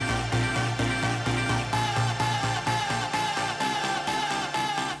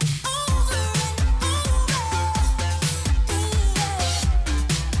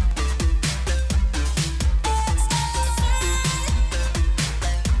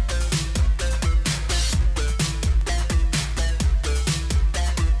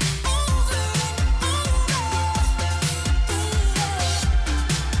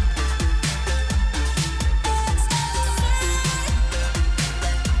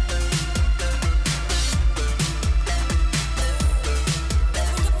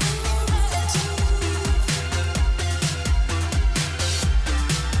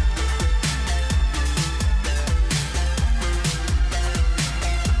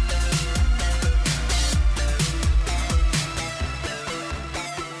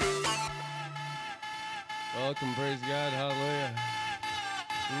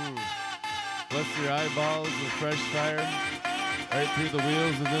eyeballs with fresh fire. Right through the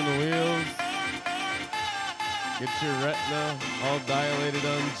wheels, within the wheels. Get your retina all dilated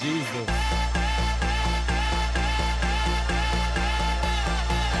on Jesus.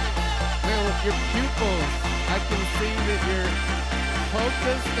 Man, with your pupils, I can see that you're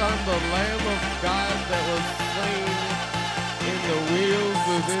focused on the Lamb of God that was slain in the wheels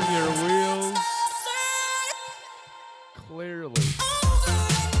within your wheels. Clearly.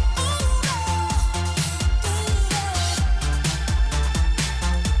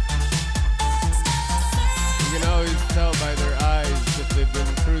 You can always tell by their eyes that they've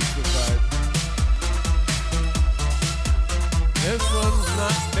been crucified. This one's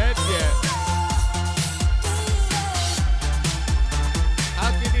not dead yet. How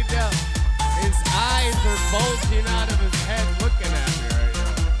can you tell? His eyes are bulging out of his head looking at me right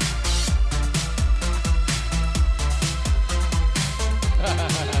now.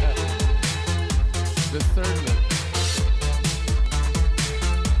 Discernment.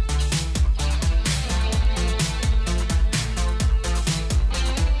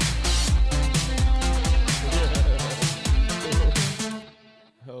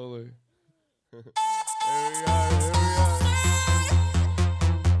 Holy. There we are, there we are.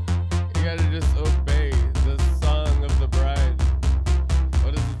 You gotta just obey the song of the bride.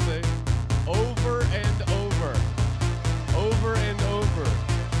 What does it say? Over and over. Over and over.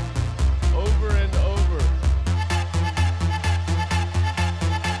 Over and over.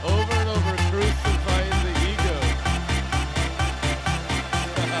 Over and over, crucifying the ego.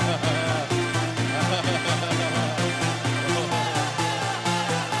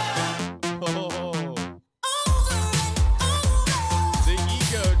 The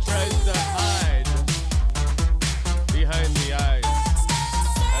ego tries to hide behind the eyes.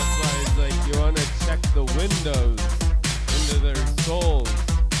 That's why it's like you want to check the windows into their souls.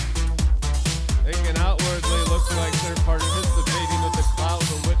 They can outwardly look like they're participating with a cloud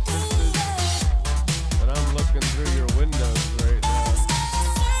of witnesses, but I'm looking through your windows right now.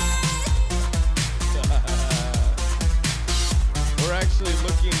 We're actually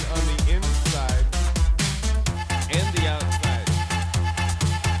looking on the inside and the outside.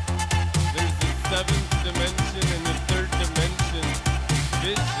 There's the seventh dimension and the third dimension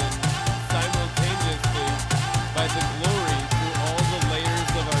vision simultaneously by the glory through all the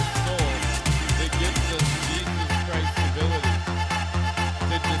layers of our soul that gives us Jesus Christ's ability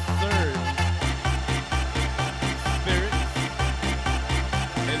to discern spirits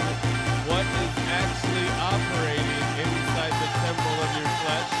and what is actually operating inside the temple of your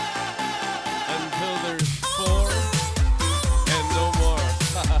flesh until there's four and no more.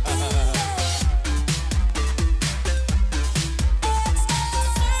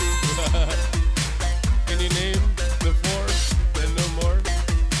 Can you name the four and no more?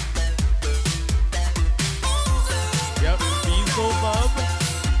 Yep, Beelzebub.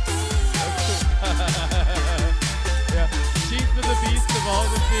 Yeah, chief of the beasts of all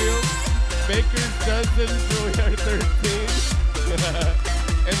the field. Baker's dozen, so we are 13.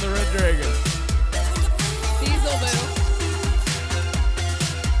 And the red dragon. Beelzebub.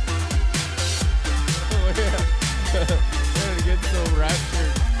 Oh yeah. Man, to get so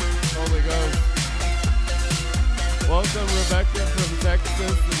raptured. Holy Ghost. Welcome Rebekah from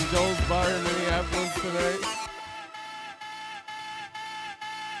Texas and Joel's Bar in Minneapolis tonight.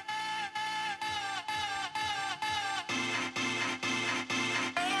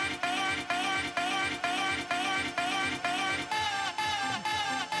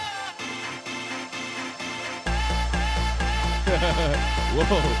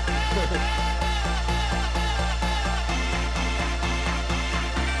 Whoa.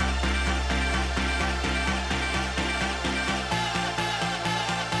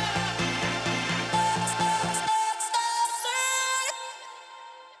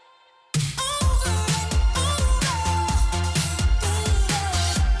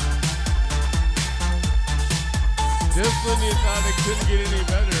 Just when you thought it couldn't get any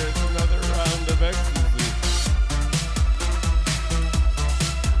better, it's another round of ecstasy.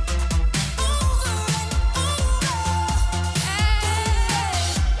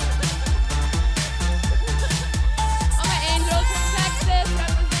 All my angels from Texas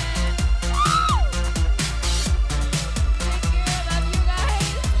represent. Thank you. Love you guys.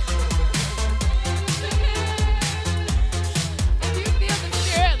 If you feel the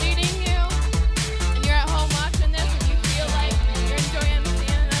Spirit leading you, and you're at home watching this, and you feel like you're enjoying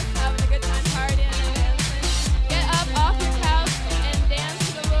seeing us having a good time partying and dancing, get up off your couch and dance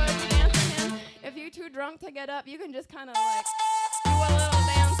to the Lord, dance to Him. If you're too drunk to get up, you can just kind of like do a little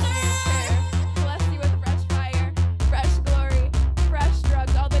dance in your chair. Bless you with fresh fire, fresh glory, fresh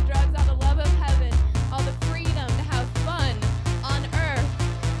drugs, all the drugs, all the love of heaven.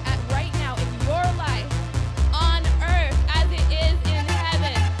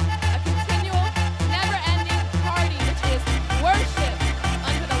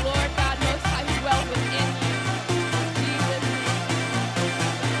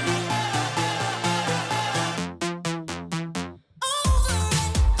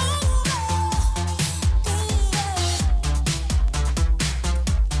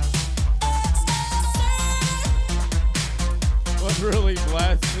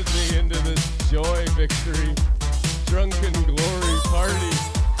 blasted me into this joy, victory, drunken glory party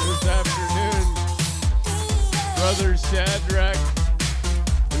this afternoon. Brother Shadrach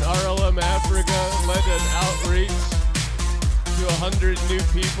in RLM Africa led an outreach to 100 new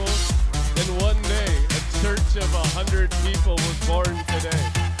people. And one day, a church of 100 people was born today.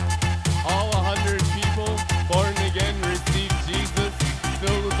 All 100 people born again received Jesus,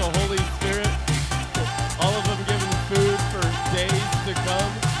 filled with the Holy Spirit. All of them given food for days to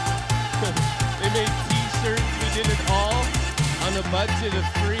come. They made t-shirts. We did it all on a budget of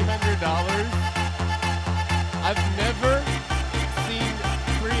 $300. I've never seen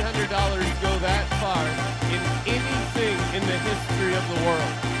 $300 go that far in anything in the history of the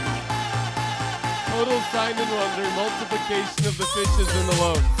world. Total sign and wonder, multiplication of the fishes and the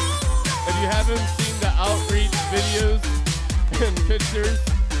loaves. If you haven't seen the outreach videos and pictures,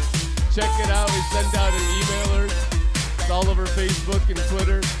 check it out. We send out an emailer. It's all over Facebook and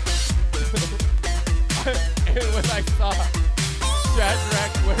Twitter. And when I saw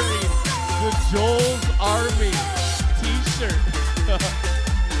Shadrach wearing the Joel's Army t-shirt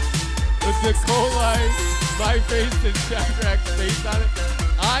with Nikolai, my face, and Shadrach's face on it,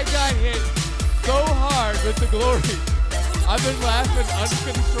 I got hit so hard with the glory. I've been laughing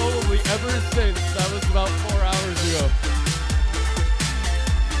uncontrollably ever since. That was about 4 hours ago.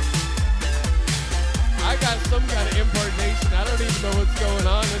 I got some kind of impartation. I don't even know what's going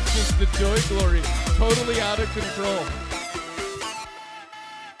on. It's just the joy glory. Totally out of control.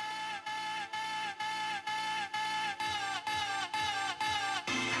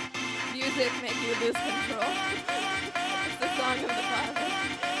 Music make you lose control. It's the song of the prophet.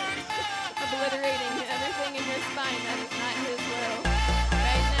 Obliterating everything in your spine that is not his will.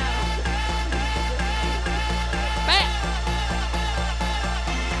 Right now. Bam!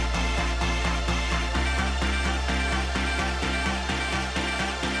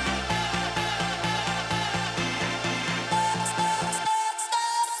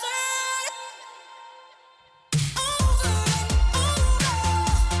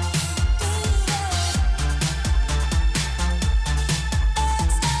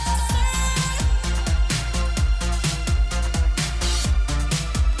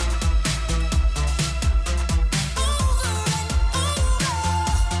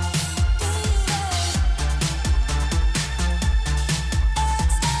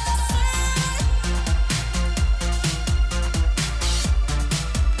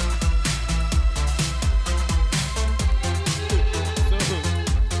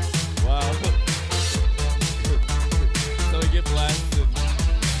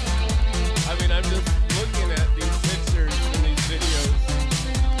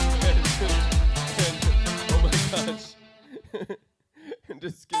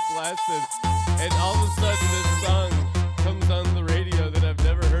 Just get blasted. And all of a sudden this song comes on the radio that I've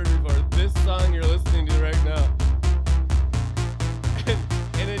never heard before. This song you're listening to right now.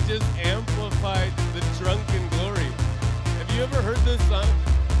 And it just amplified the drunken glory. Have you ever heard this song?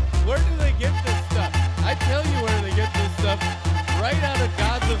 Where do they get this stuff? I tell you where they get this stuff. Right out of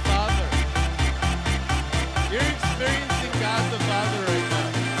God the Father. You're experiencing God the Father right now.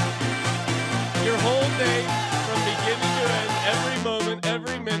 Your whole day, from beginning to end, every moment,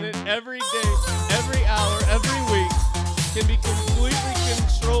 every minute, every day, every hour, every week, can be completely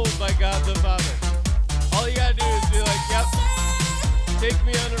controlled by God the Father. All you gotta do is be like, yep, take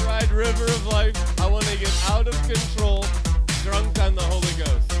me on a ride, river of life. I want to get out of control, drunk on the Holy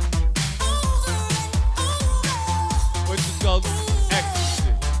Ghost. Which is called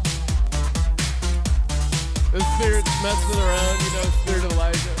ecstasy. The Spirit's messing around, you know, Spirit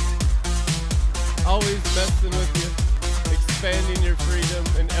Elijah. Always messing with you, expanding your freedom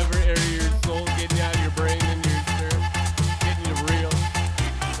in every area of your soul, getting you out of your brain into your spirit, getting you real,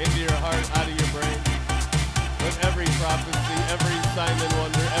 into your heart, out of your brain. With every prophecy, every sign and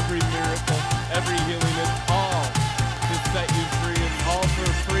wonder, every miracle, every healing, it's all to set you free. It's all for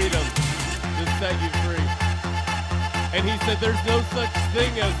freedom to set you free. And he said there's no such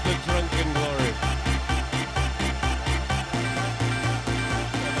thing as the drunken glory.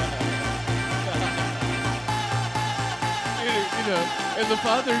 You know, and the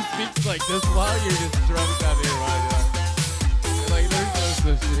Father speaks like this while you're just drunk out of your mind. And like, there's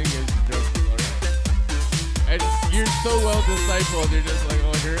no such thing as drunken glory. And you're so well discipled, you're just like,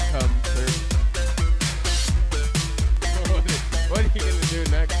 oh, here it comes, sir. What are you going to do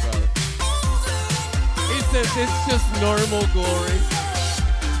next, Father? He says it's just normal glory.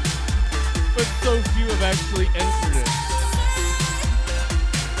 But so few have actually entered it.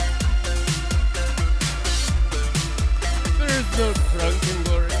 There's no drunken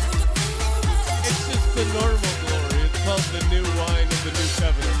glory. It's just the normal glory. It's called the new wine of the new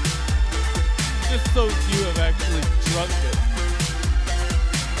covenant. Just so few have actually drunk it.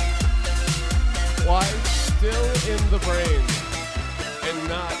 Why? Still in the brain and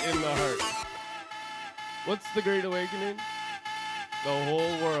not in the heart. What's the Great Awakening? The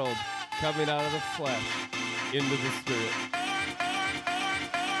whole world coming out of the flesh into the spirit.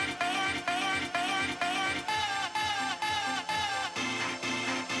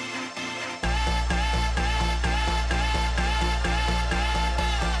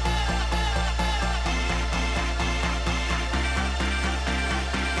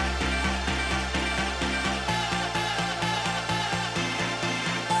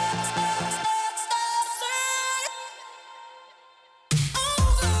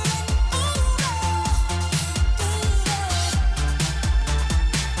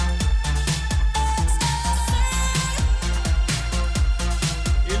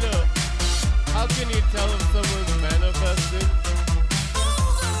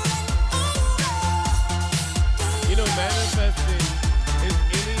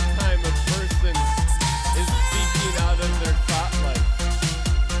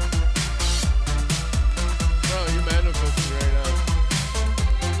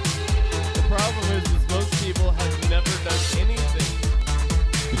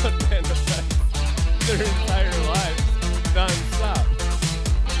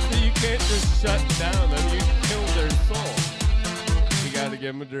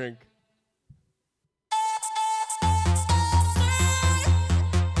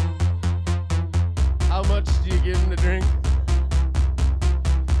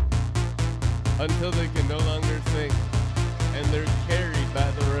 Until they can no longer think, and they're carried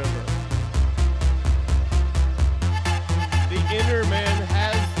by the river. The inner man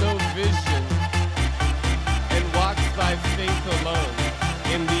has no vision and walks by faith alone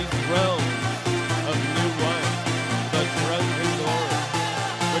in these realms of new wine, the drunken glory,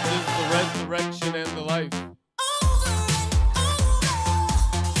 which is the resurrection and the life.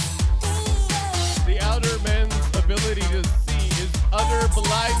 The outer man's ability to see is utter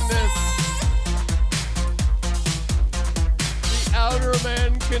blindness. Outer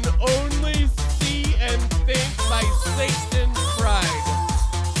man can only see and think by Satan's pride.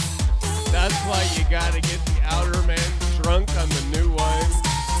 That's why you gotta get the outer man drunk on the new wine,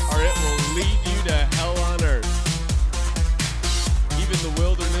 or it will lead you to hell on earth. Even the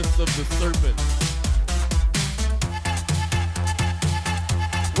wilderness of the serpent.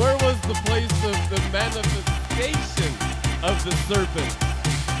 Where was the place of the manifestation of the serpent?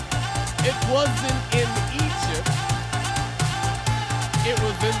 It wasn't in Egypt. It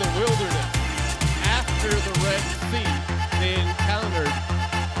was in the wilderness. After the Red Sea, they encountered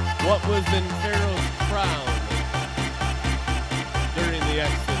what was in Pharaoh's crown during the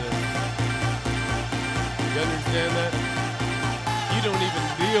Exodus. You understand that? You don't even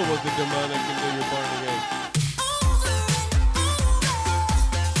deal with the demonic until you're born again.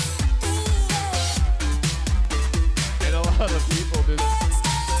 And a lot of people just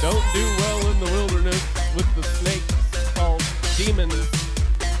don't do well in the wilderness with the snakes called demons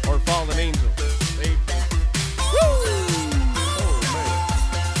or fallen angels. Oh man.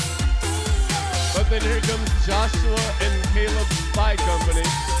 But then here comes Joshua and Caleb's spy company.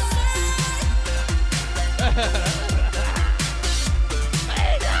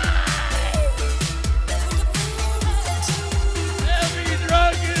 Heavy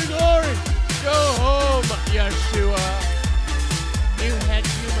drunk in glory. Go home, Yeshua. You had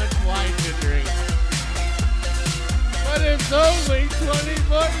too much wine to drink. But it's only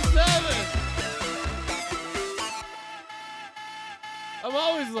 24/7. I'm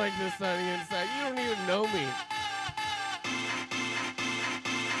always like this on the inside. You don't even know me.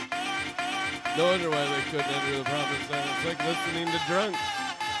 No wonder why they couldn't enter the promised land. It's like listening to drunks.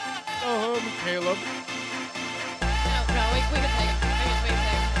 Go home, Caleb. No, we can take it. We can take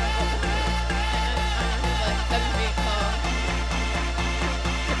it. I'm like 7 feet tall.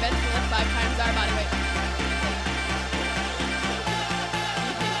 Convention lift 5 times our body weight.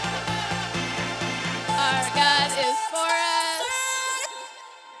 Our God is for us.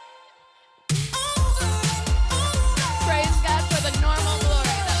 Praise God for the normal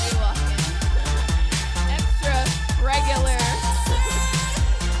glory that we walk in. Extra regular,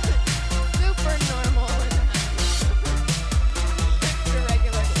 super normal in heaven. Extra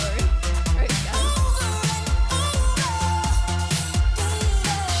regular glory. Praise God.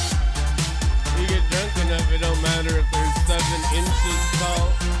 You get drunk enough, it don't matter if they're 7 inches tall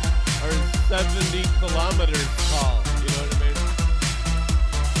or 70 kilometers tall. You know what I mean?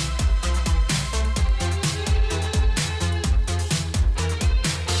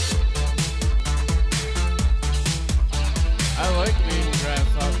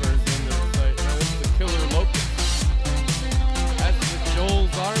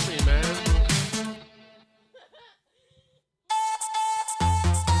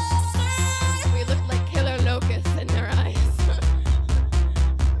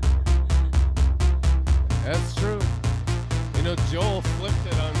 know, Joel flipped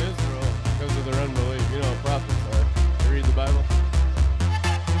it on Israel because of their unbelief. You know how prophets are. You read the Bible?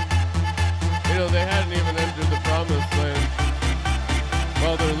 You know, they hadn't even entered the promised land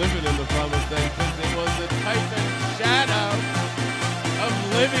while they're living in the promised land because it was a type and shadow of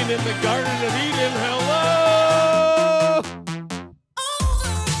living in the Garden of Eden. Hello!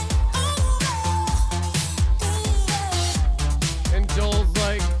 And Joel's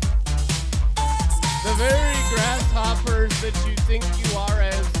like, the very grasshoppers that you think you are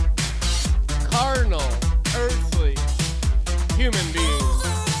as carnal, earthly human beings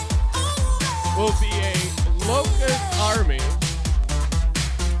will be a locust army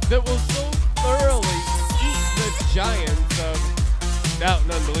that will so thoroughly eat the giants of doubt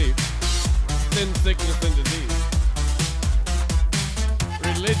and unbelief, sin, sickness, and disease,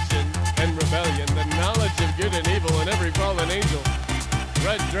 religion and rebellion, the knowledge of good and evil, and every fallen angel,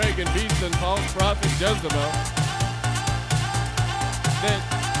 red dragon, beast, and false prophet Jezebel, that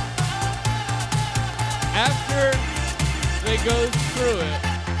after they go through it,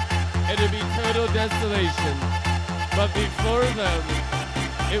 it'll be total desolation. But before them,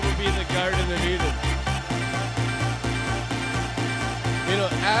 it will be the Garden of Eden. You know,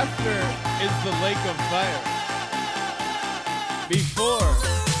 after is the lake of fire. Before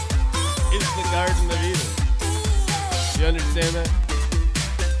is the Garden of Eden. You understand that?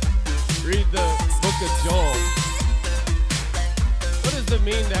 Read the book of Joel. What does it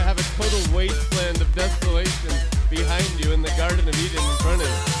mean to have a total wasteland of desolation behind you and the Garden of Eden in front of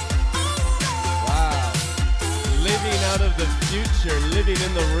you? Wow. Living out of the future, living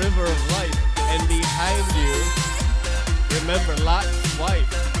in the river of life, and behind you, remember Lot's wife.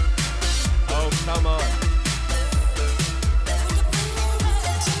 Oh, come on.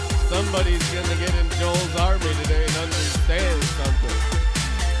 Somebody's going to get in Joel's army today and understand something.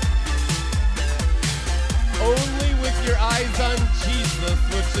 Only with your eyes on Jesus,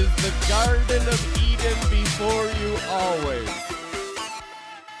 which is the Garden of Eden before you always.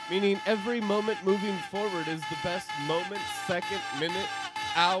 Meaning every moment moving forward is the best moment, second, minute,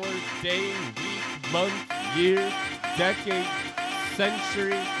 hour, day, week, month, year, decade,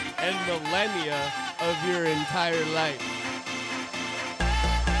 century, and millennia of your entire life.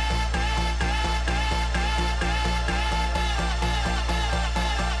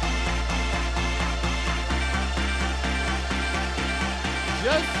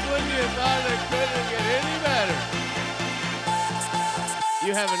 Just when you thought it couldn't get any better,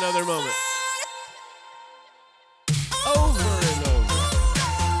 you have another moment. Over and over.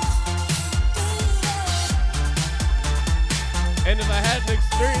 And if I hadn't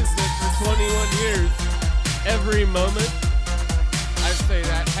experienced it for 21 years, every moment, I'd say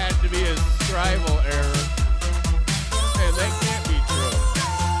that had to be a scribal error. And that can't be true.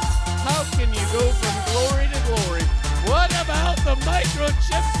 How can you go from glory to glory? What about the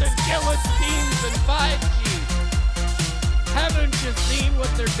microchips and guillotines and 5G? Haven't you seen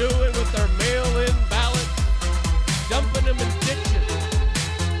what they're doing with their mail-in ballots? Dumping them in ditches.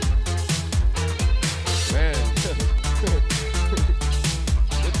 Man,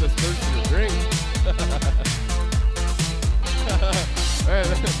 get this person a drink. Man,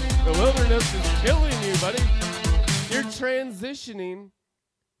 the wilderness is killing you, buddy. You're transitioning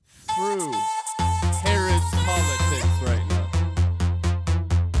through Herod's politics right now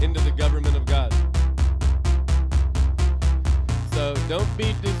into the government of God. So don't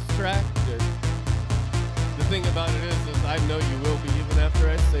be distracted. The thing about it is I know you will be even after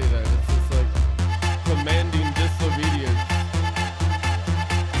I say that. It's just like commanding disobedience.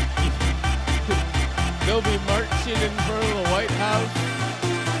 They'll be marching in front of the White House.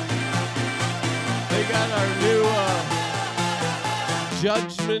 They got our new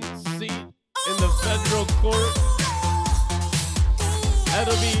judgment seat in the federal court.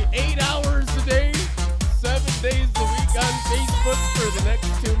 That'll be 8 hours a day, 7 days a week on Facebook for the next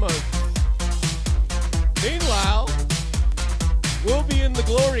 2 months. Meanwhile, we'll be in the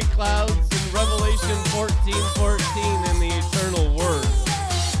glory clouds in Revelation 14:14 in the eternal word.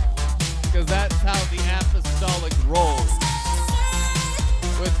 Because that's how the apostolic rolls.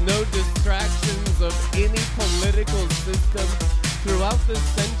 With no distractions of any political system throughout the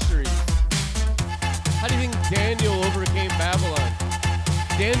centuries. How do you think Daniel overcame Babylon?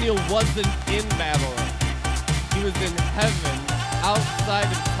 Daniel wasn't in Babylon. He was in heaven, outside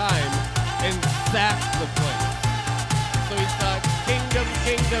of time, and sacked the place. So he thought, kingdom,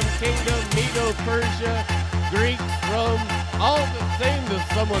 kingdom, kingdom, Medo-Persia, Greeks, Rome, all the same to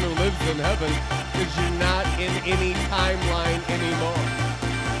someone who lives in heaven, because you're not in any timeline anymore.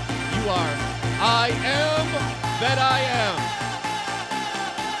 You are, I am that I am.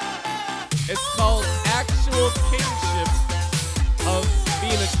 It's called actual kingship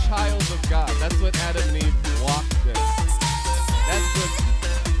child of God. That's what Adam and Eve walked in. That's what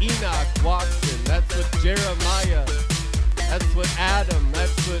Enoch walked in. That's what Jeremiah. That's what Adam.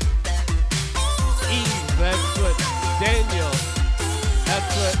 That's what Eve. That's what Daniel.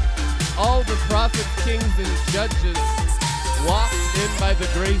 That's what all the prophets, kings, and judges walked in by the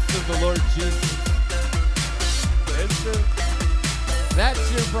grace of the Lord Jesus. And so that's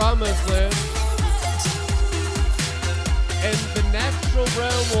your promised land. And the natural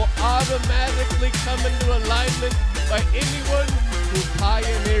realm will automatically come into alignment by anyone who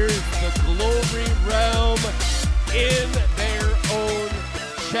pioneers the glory realm in their own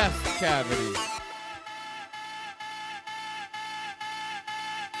chest cavity.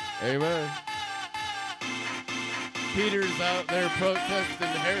 Amen. Peter's out there protesting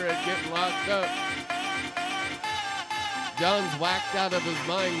Herod getting locked up. John's whacked out of his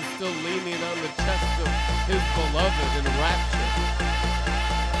mind, still leaning on the chest of his beloved in rapture.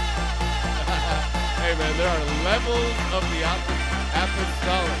 Hey man, there are levels of the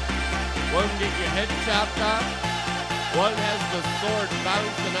apostolic. One get your head chopped off, one has the sword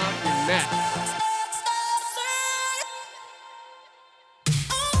bouncing off your neck.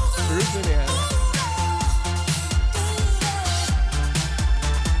 Truth in hand.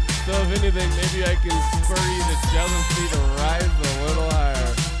 So if anything, maybe I can spur you to jealousy to rise a little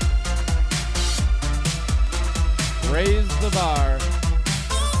higher. Raise the bar.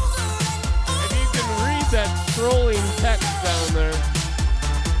 If you can read that scrolling text down there,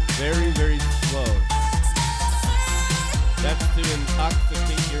 very, very slow. That's to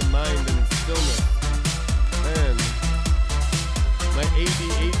intoxicate your mind in stillness. Man, my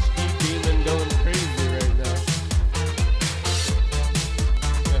ADHD demon going crazy right now.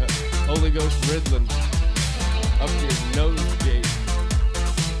 Holy Ghost Riddling up your nose gate.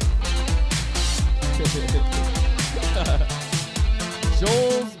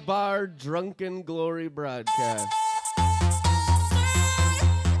 Joel's Bar Drunken Glory Broadcast.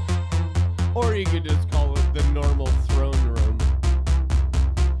 Or you could just call it the normal throne room.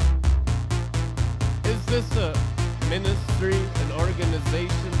 Is this a ministry, an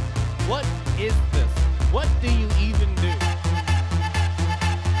organization? What is this? What do you even do?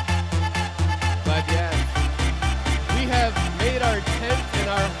 But yes, we have made our tent and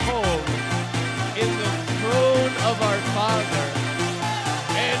our home in the throne of our Father,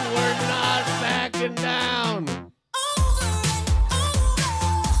 and we're not backing down.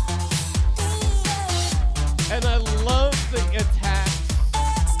 And I love the attacks.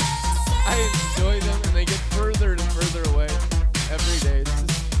 I enjoy them, and they get further and further away every day. It's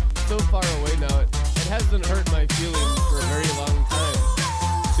just so far away now. It hasn't hurt my feelings for a very long time,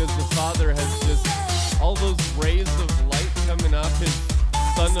 because the Father has just all those rays of light coming off his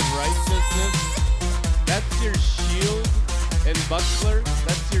Son of Righteousness. That's your shield and buckler.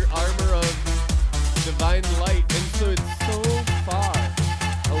 That's your armor of divine light. And so it's so far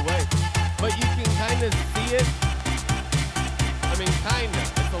away. But you can kind of see it. I mean, kind of.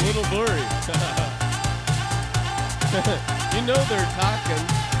 It's a little blurry. You know they're talking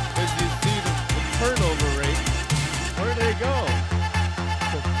as you see the turnover rate. Where'd they go?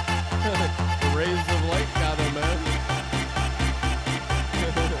 The rays of light got them, man.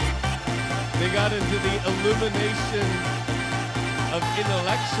 They got into the illumination of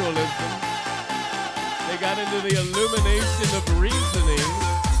intellectualism. They got into the illumination of reasoning,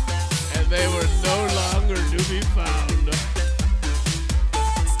 and they were no longer to be found.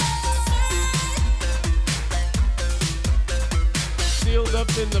 Sealed up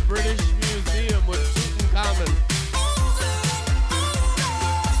in the British Museum with Tutankhamun.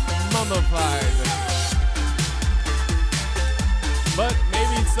 Mummified. But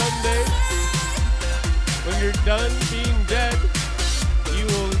maybe someday, when you're done being dead, you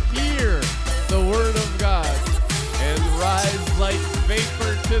will hear the word of God and rise like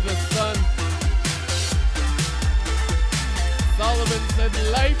vapor to the sun. Solomon said,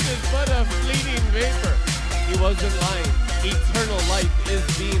 life is but a fleeting vapor. He wasn't lying. Eternal life is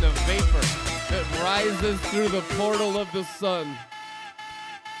being a vapor that rises through the portal of the sun.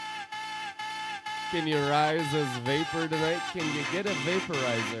 Can you rise as vapor tonight? Can you get a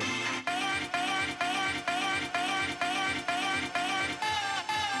vaporizer?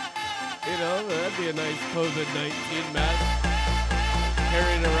 You know, that'd be a nice COVID-19 mask.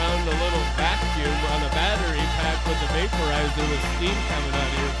 Carrying around a little vacuum on a battery pack with a vaporizer with steam coming out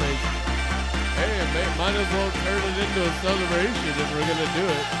of your face. Hey, might as well turn it into a celebration if we're gonna do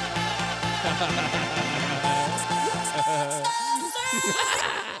it.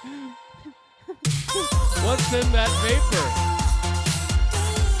 What's in that vapor?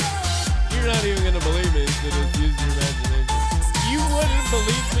 You're not even gonna believe me, so just use your imagination. You wouldn't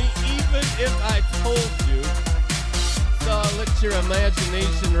believe me even if I told you. So let your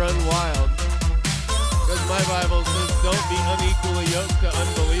imagination run wild. Because my Bible says don't be unequally yoked to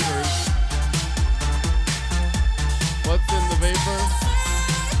unbelievers. What's in the vapor?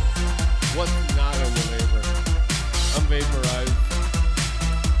 What's not in the vapor? I'm vaporized.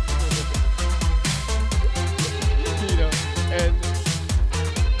 You know, and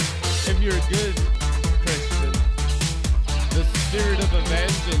if you're a good Christian, the spirit of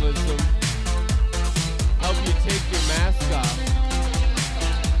evangelism help you take your mask off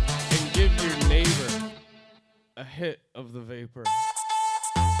and give your neighbor a hit of the vapor.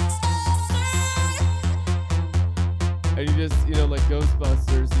 And you just, you know, like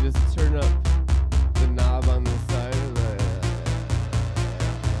Ghostbusters, you just turn up the knob on the side of the...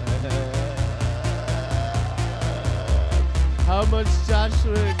 How much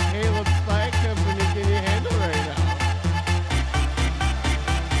Joshua and Caleb Spy Company can you handle right now?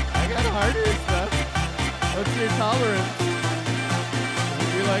 I got harder stuff. What's your tolerance?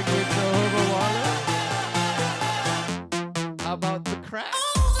 You like me Jehovah Walla? How about the crack?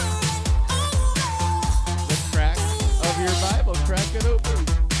 The crack of your Bible. Crack it open.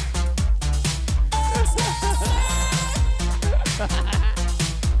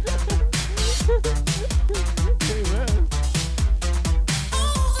 Amen.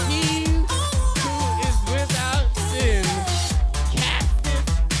 He who is without sin casteth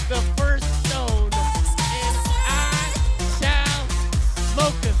the first stone, and I shall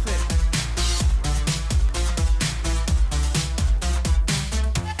smoketh it.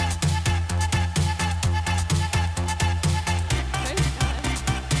 Praise God.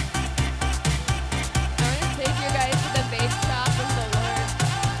 I want to take you guys to the vape shop of the Lord.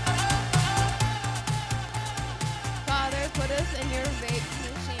 Father, put us in your vape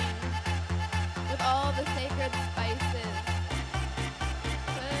machine with all the sacred spices.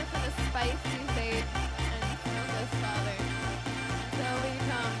 Put us in a spicy vape and smoke us, Father, until we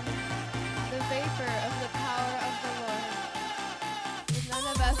become the vapor of the power of the Lord. With none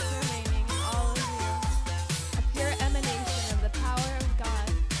of us remaining, all of you, a pure emanation of the power of God,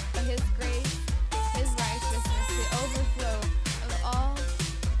 by His grace, His righteousness, the overflow of all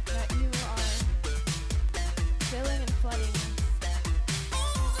that you are filling and flooding us.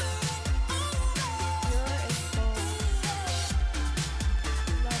 Pure as gold.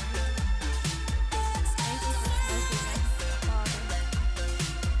 Love you. Thank you for smoking us, Father.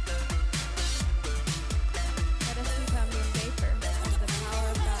 Let us become your vapor of the power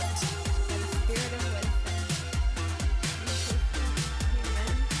of God, by the Spirit of wisdom.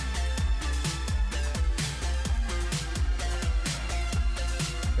 Amen.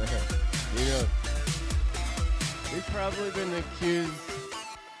 You know, we've probably been accused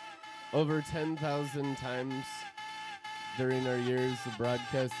over 10,000 times during our years of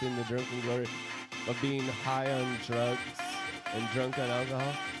broadcasting the drunken glory of being high on drugs and drunk on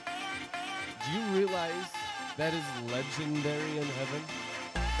alcohol. Do you realize that is legendary in heaven?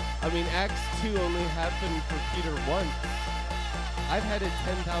 I mean, Acts 2 only happened for Peter once. I've had it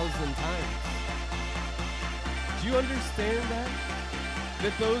 10,000 times. Do you understand that?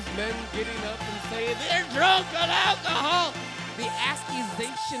 That those men getting up and saying they're drunk on alcohol, the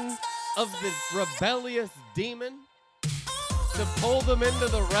accusation of the rebellious demon to pull them into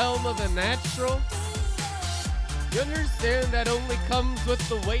the realm of the natural. You understand that only comes with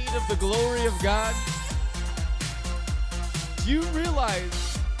the weight of the glory of God? Do you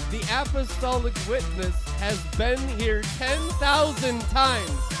realize the apostolic witness has been here 10,000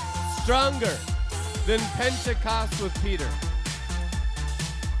 times stronger than Pentecost with Peter?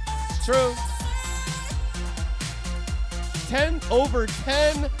 True. Over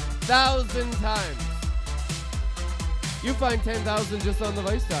 10,000 times. You find 10,000 just on the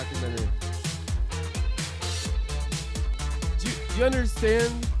Vice documentary. Do you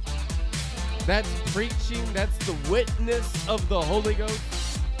understand? That's preaching. That's the witness of the Holy Ghost.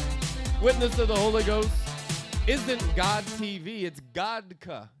 Witness of the Holy Ghost isn't God TV. It's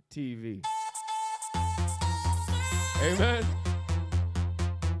Godka TV. Amen.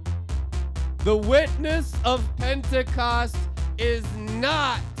 The witness of Pentecost is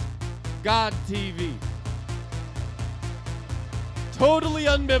not God TV. Totally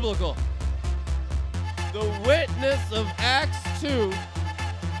unbiblical. The witness of Acts 2,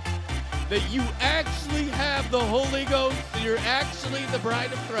 that you actually have the Holy Ghost, that you're actually the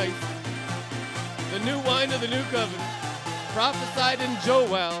bride of Christ, the new wine of the new covenant, prophesied in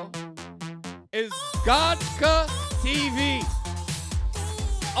Joel, is Godka TV.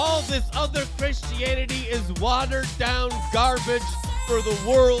 All this other Christianity is watered down garbage for the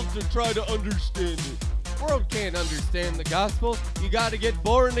world to try to understand it. World can't understand the gospel. You got to get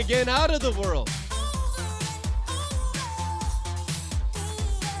born again out of the world.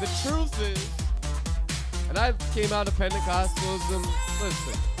 The truth is, and I came out of Pentecostalism.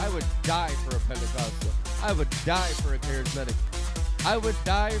 Listen, I would die for a Pentecostal. I would die for a charismatic. I would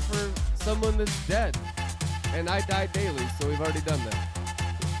die for someone that's dead. And I die daily, so we've already done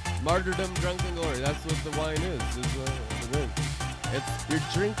that. Martyrdom, drunken glory. That's what the wine is what it is. You're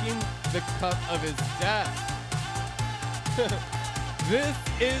drinking the cup of his death. This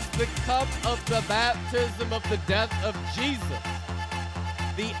is the cup of the baptism of the death of Jesus.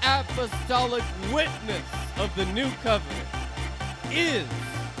 The apostolic witness of the new covenant is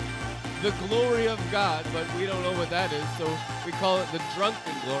the glory of God, but we don't know what that is, so we call it the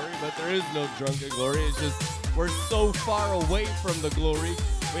drunken glory, but there is no drunken glory. It's just we're so far away from the glory,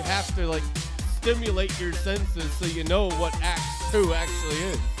 we have to stimulate your senses so you know what Acts 2 actually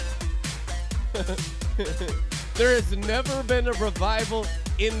is. There has never been a revival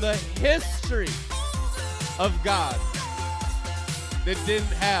in the history of God that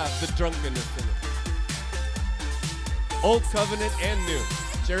didn't have the drunkenness in it. Old covenant and new.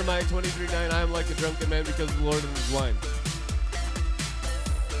 Jeremiah 23:9, I am like a drunken man because of the Lord and his wine.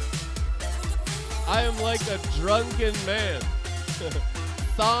 I am like a drunken man.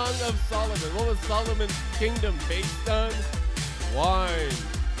 Song of Solomon. What was Solomon's kingdom based on? Wine.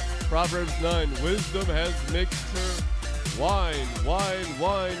 Proverbs 9, wisdom has mixed her wine.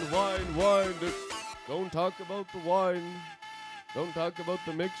 Don't talk about the wine. Don't talk about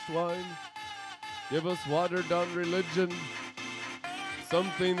the mixed wine. Give us watered down religion.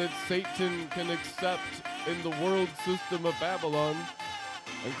 Something that Satan can accept in the world system of Babylon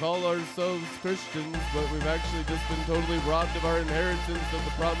and call ourselves Christians, but we've actually just been totally robbed of our inheritance of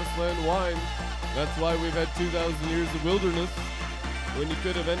the promised land wine. That's why we've had 2,000 years of wilderness when you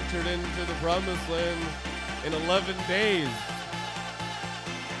could have entered into the promised land in 11 days.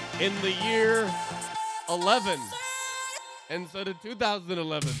 In the year 11 instead of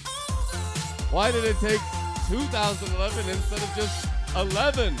 2011. Why did it take 2011 instead of just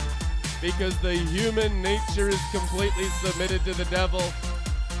 11? Because the human nature is completely submitted to the devil,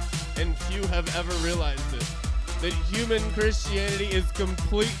 and few have ever realized it. That human Christianity is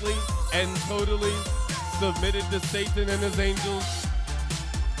completely and totally submitted to Satan and his angels,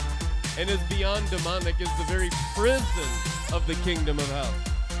 and is beyond demonic, is the very prison of the kingdom of hell.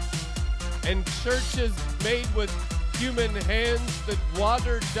 And churches made with human hands that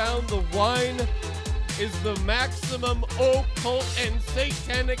watered down the wine is the maximum occult and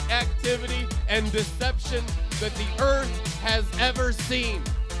satanic activity and deception that the earth has ever seen.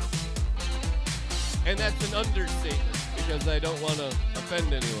 And that's an understatement, because I don't want to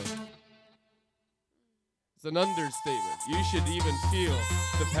offend anyone. It's an understatement. You should even feel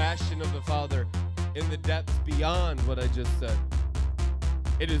the passion of the Father in the depths beyond what I just said.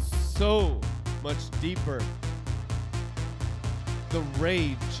 It is so much deeper. The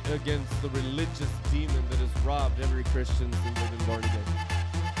rage against the religious demon that has robbed every Christian since they've been born again.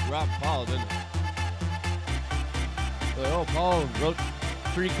 Robbed Paul, didn't it? Oh, Paul wrote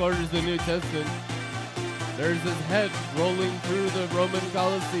 3/4 of the New Testament. There's his head rolling through the Roman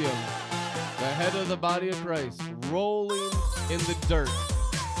Colosseum. The head of the body of Christ rolling in the dirt.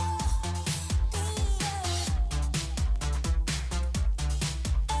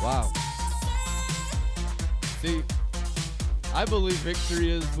 Wow. See, I believe victory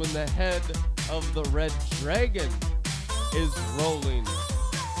is when the head of the red dragon is rolling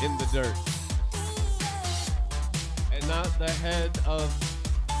in the dirt, and not the head of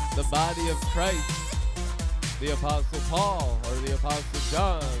the body of Christ, the Apostle Paul or the Apostle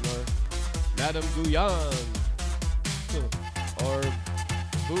John or Madame Guyon or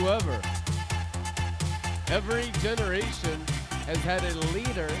whoever. Every generation has had a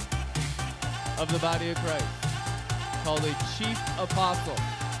leader of the body of Christ called a chief apostle.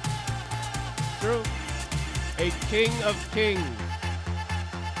 True. A king of kings.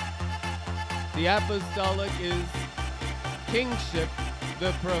 The apostolic is kingship.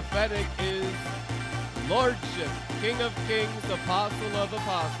 The prophetic is lordship. King of kings, apostle of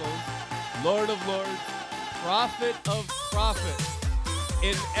apostles, Lord of lords, prophet of prophets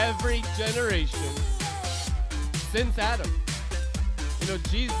in every generation since Adam. You know,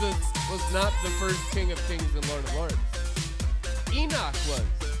 Jesus was not the first King of Kings and Lord of Lords. Enoch was.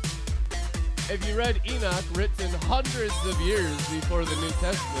 If you read Enoch, written hundreds of years before the New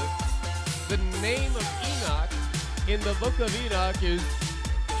Testament, the name of Enoch in the book of Enoch is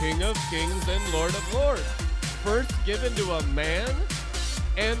King of Kings and Lord of Lords. First given to a man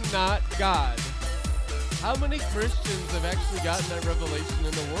and not God. How many Christians have actually gotten that revelation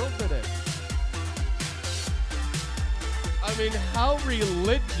in the world today? I mean, how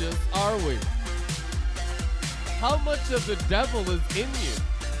religious are we? How much of the devil is in you?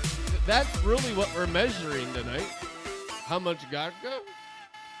 That's really what we're measuring tonight. How much vodka?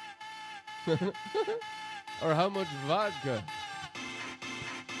 Or how much vodka?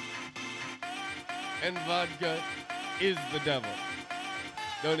 And vodka is the devil.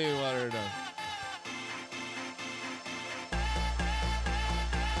 Don't even want her to know.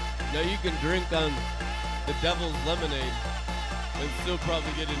 Now you can drink on the devil's lemonade and still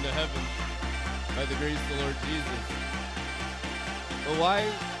probably get into heaven by the grace of the Lord Jesus. But why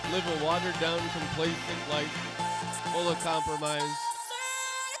live a watered-down, complacent life full of compromise?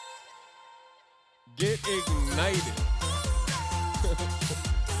 Get ignited.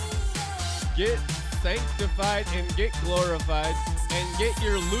 Get sanctified and get glorified and get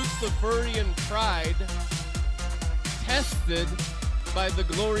your Luciferian pride tested by the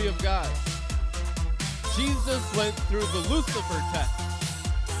glory of God. Jesus went through the Lucifer test,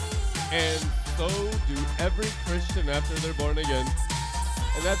 and so do every Christian after they're born again.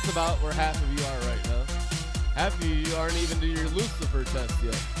 And that's about where half of you are right now. Half of you aren't even to your Lucifer test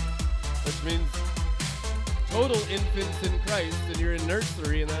yet, which means total infants in Christ, and you're in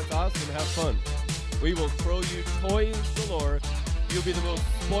nursery, and that's awesome. Have fun. We will throw you toys galore. You'll be the most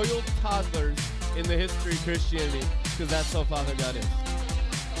spoiled toddlers in the history of Christianity, because that's how Father God is.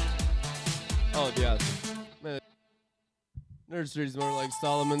 Oh, it'd be awesome. Man, nursery's more like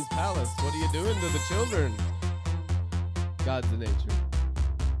Solomon's palace. What are you doing to the children? God's the nature.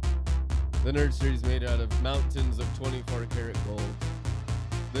 The nursery's made out of mountains of 24 karat gold.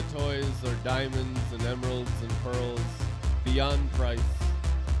 The toys are diamonds and emeralds and pearls, beyond price.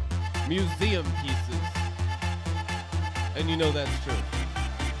 Museum pieces. And you know that's true.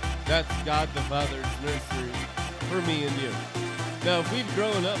 That's God the Father's nursery for me and you. Now, if we've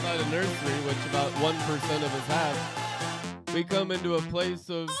grown up out of nursery, which about 1% of us have, we come into a place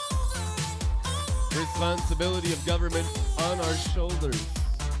of responsibility of government on our shoulders.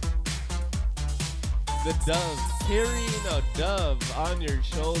 The dove, carrying a dove on your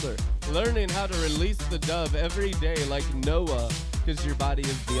shoulder, learning how to release the dove every day like Noah, because your body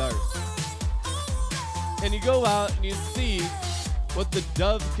is the ark. And you go out and you see what the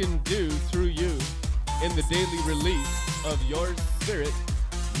dove can do through you in the daily release of your spirit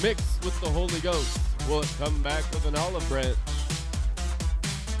mixed with the Holy Ghost. Will it come back with an olive branch?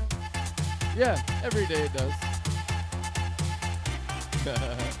 Yeah, every day it does.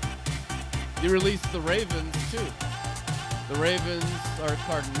 You release the ravens too. The ravens are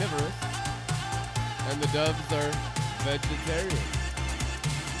carnivorous and the doves are vegetarian.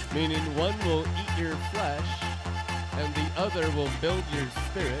 Meaning one will eat your flesh and the other will build your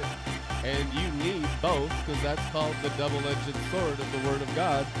spirit. And you need both, because that's called the double-edged sword of the Word of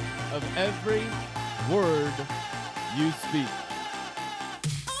God, of every word you speak.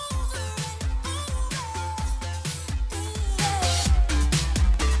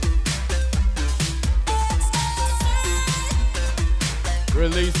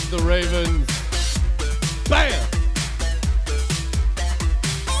 Release the ravens. Bam!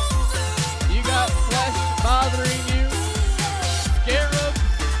 You got flesh bothering you, scarabs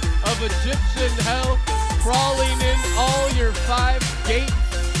of Egyptian hell crawling in all your 5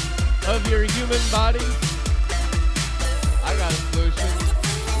 gates of your human body. I got a solution.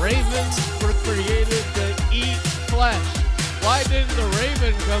 Ravens were created to eat flesh. Why didn't the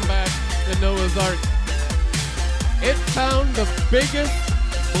raven come back to Noah's Ark? It found the biggest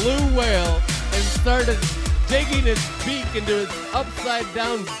blue whale and started digging its beak into its upside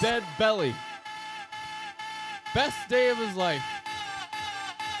down dead belly. Best day of his life.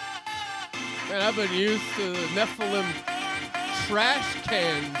 Man, I've been used to the Nephilim trash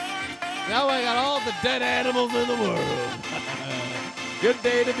cans. Now I got all the dead animals in the world. Good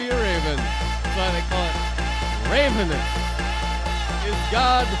day to be a raven. That's why they call it ravenous. Is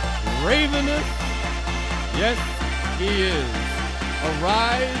God ravenous? Yes, He is.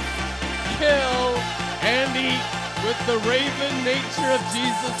 Arise, kill, and eat with the raven nature of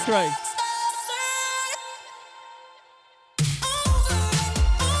Jesus Christ.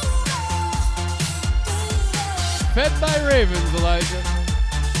 Fed by ravens, Elijah.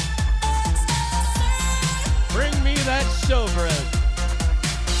 Bring me that showbread.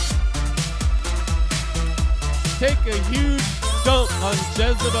 Take a huge dump on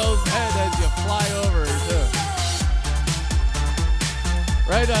Jezebel's head as you fly over her, too.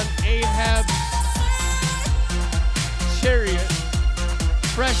 Right on Ahab's chariot,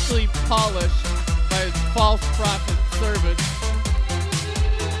 freshly polished by his false prophet servant.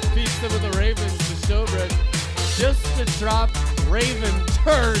 Feast him with the ravens, the showbread, just to drop raven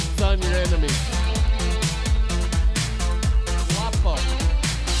turds on your enemy.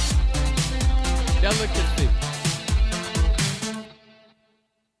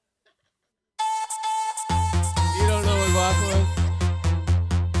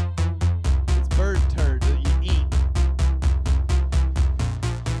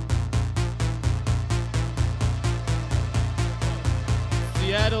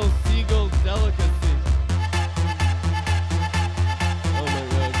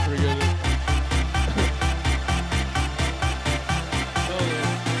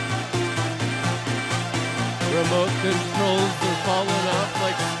 remote controls are falling off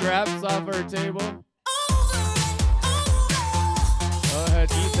like scraps off our table. Go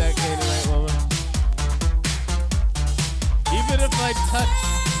ahead, eat that Canaanite woman. Even if I touch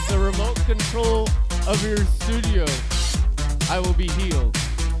the remote control of your studio, I will be healed.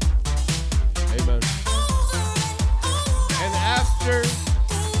 Amen. And after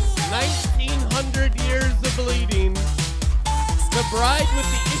 1900 years of bleeding, the bride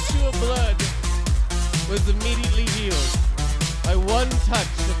with the issue of blood was immediately healed by one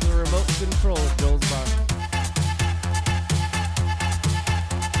touch of the remote control of Joel's body.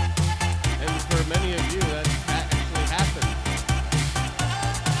 And for many of you, that actually happened.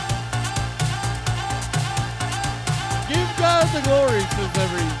 Give God the glory, says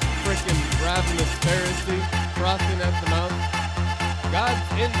every frickin' ravenous Pharisee frothing at the mouth. God's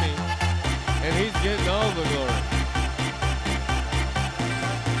in me, and he's getting all the glory.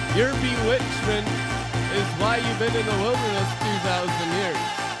 Your bewitchment is why you've been in the wilderness 2,000 years.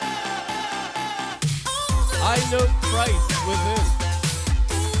 I know Christ within.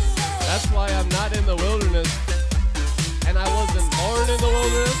 That's why I'm not in the wilderness. And I wasn't born in the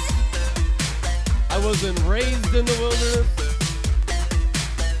wilderness. I wasn't raised in the wilderness.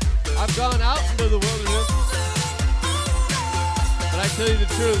 I've gone out into the wilderness. But I tell you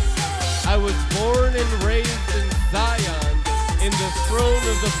the truth, I was born and raised in Zion, in the throne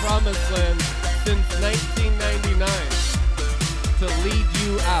of the promised land since 1999 to lead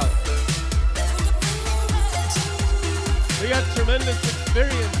you out. We got tremendous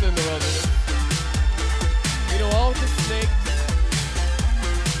experience in the wilderness. We know all the snakes.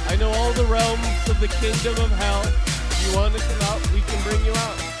 I know all the realms of the kingdom of hell. If you want to come out, we can bring you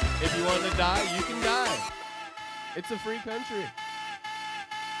out. If you want to die, you can die. It's a free country.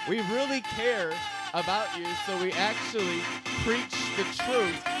 We really care about you, so we actually preach the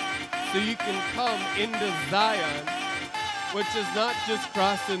truth so you can come into Zion, which is not just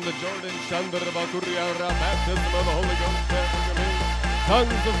crossing the Jordan, baptism of the Holy Ghost,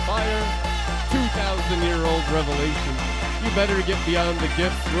 tongues of fire, 2,000-year-old revelation. You better get beyond the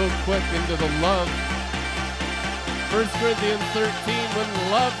gifts real quick into the love. 1 Corinthians 13, when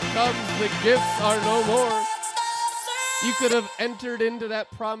love comes, the gifts are no more. You could have entered into that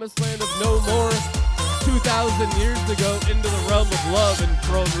promised land of no more 2,000 years ago into the realm of love and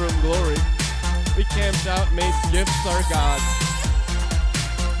throne room glory. We camped out and made gifts our God.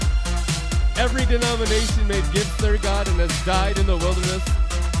 Every denomination made gifts their God and has died in the wilderness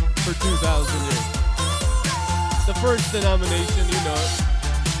for 2,000 years. The first denomination, you know it,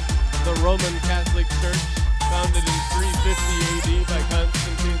 the Roman Catholic Church, founded in 350 AD by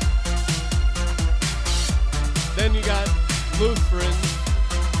Constantine. Then you got Lutherans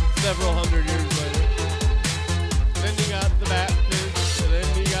several hundred years later. Then you got the Baptists, and then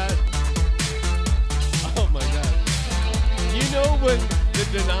you got, oh my God. You know when the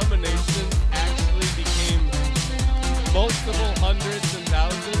denominations actually became multiple hundreds and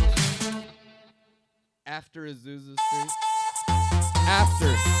thousands? After Azusa Street.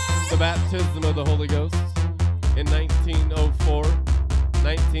 After the baptism of the Holy Ghost in 1904,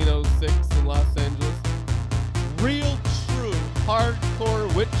 1906 in Los Angeles. Real, true, hardcore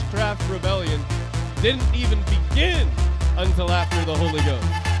witchcraft rebellion didn't even begin until after the Holy Ghost.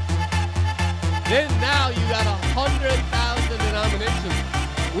 Then now you got 100,000 denominations.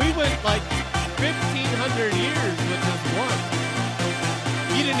 We went like 1,500 years with this one.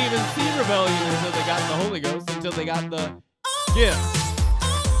 You didn't even see rebellion until they got the Holy Ghost, until they got the gifts.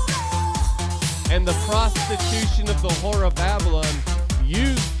 And the prostitution of the whore of Babylon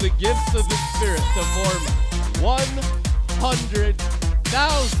used the gifts of the Spirit to form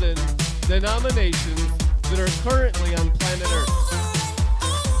 100,000 denominations that are currently on planet Earth.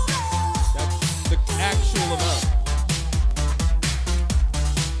 That's the actual amount.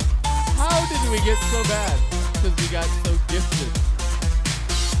 How did we get so bad? Because we got so gifted.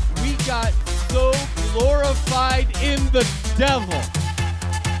 We got so glorified in the devil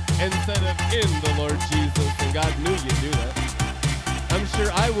instead of in the Lord Jesus. And God knew you'd do that. I'm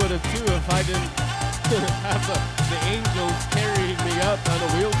sure I would have too if I didn't have the angels carrying me up on a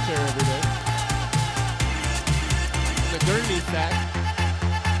wheelchair every day. The gurney sack.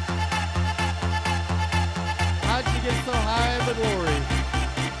 How'd you get so high in the glory?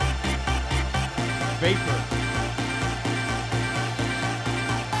 Vapor.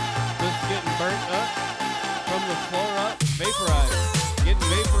 Just getting burnt up from the floor up. Vaporized. Getting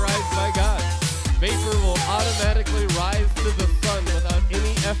vaporized by God. Vapor will automatically rise to the sun without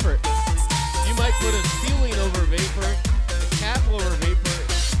any effort. You might put a ceiling over vapor, a cap over vapor,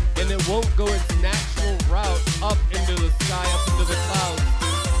 and it won't go its natural route up into the sky, up into the clouds.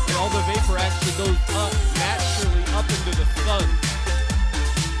 It all the vapor actually goes up, naturally up into the sun.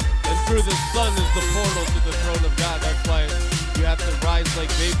 And through the sun is the portal to the throne of God. That's why you have to rise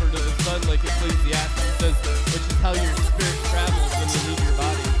like vapor to the sun, like Ecclesiastes says, which is how your spirit travels when you leave your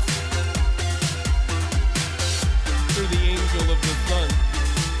body. Through the angel of the sun.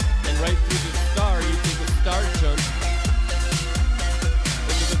 And right through the star, you take a star jump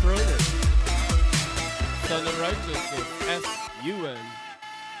into the throne room. Son of righteousness, S-U-N.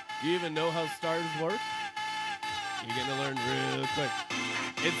 Do you even know how stars work? You're going to learn real quick.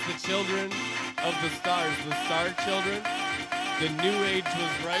 It's the children of the stars, the star children. The New Age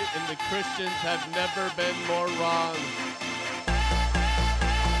was right, and the Christians have never been more wrong.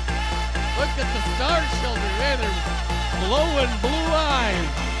 Look at the star children, man, they're glowing blue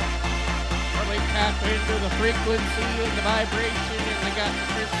eyes. Well, they tap into the frequency and the vibration, and they got the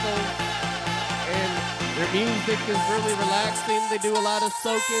crystals, and their music is really relaxing. They do a lot of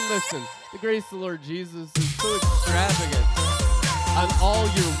soaking. Listen, the grace of the Lord Jesus is so extravagant on all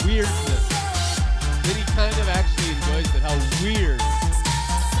your weirdness that he kind of actually enjoys it, how weird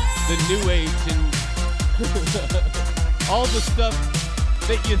the New Age and all the stuff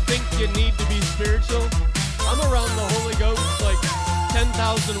that you think you need to be spiritual. I'm around the Holy Ghost like 10,000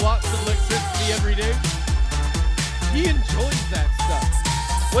 watts of electricity every day. He enjoys that stuff.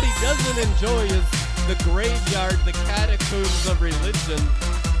 What he doesn't enjoy is the graveyard, the catacombs of religion,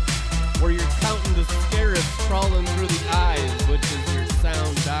 where you're counting the scarabs crawling through the eyes, which is your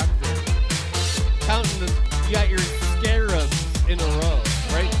sound doctrine. You got your scarabs in a row,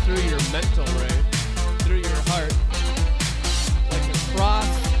 right through your mental ray, through your heart, like a cross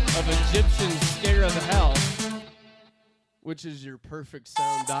of Egyptian scarab hell, which is your perfect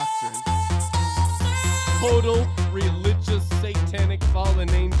sound doctrine. Total religious, satanic, fallen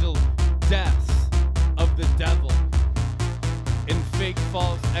angel death of the devil in fake,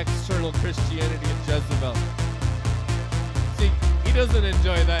 false, external Christianity of Jezebel. See, he doesn't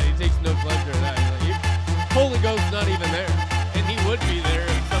enjoy that. He takes no pleasure in that. He's like, Holy Ghost not even there. And he would be there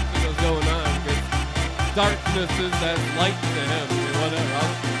if something was going on, because darkness is as light to him. I mean, whatever.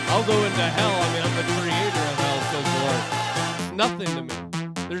 I'll go into hell. I mean, I'm the creator of hell, says the Lord. It's nothing to me.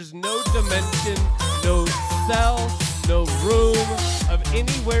 There's no dimension, no cell, no room of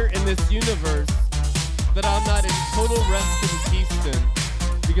anywhere in this universe that I'm not in total rest and peace in,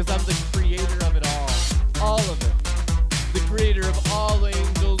 because I'm the creator of it all of it. The creator of all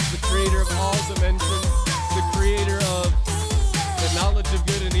angels, the creator of all dimensions, the creator of the knowledge of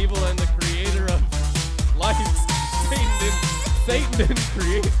good and evil, and the creator of life. Satan didn't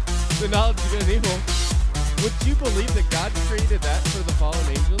create the knowledge of good and evil. Would you believe that God created that for the fallen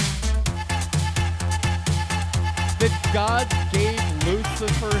angels? That God gave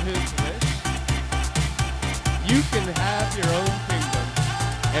Lucifer his wish? You can have your own kingdom,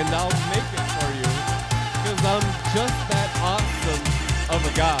 and I'll make it for you, because I'm just that awesome of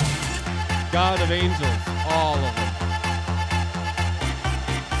a God. God of angels, all of them.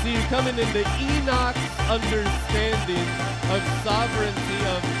 So you're coming into Enoch's understanding of sovereignty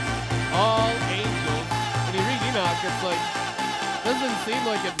of all angels. When you read Enoch, it's like, doesn't seem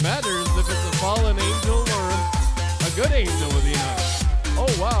like it matters if it's a fallen angel or a good angel with Enoch. Oh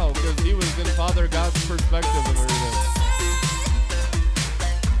wow, because he was in Father God's perspective of everything.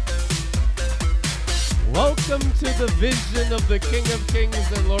 Welcome to the vision of the King of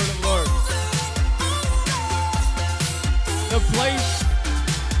Kings and Lord of Lords. The place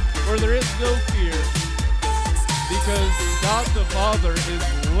where there is no fear, because God the Father is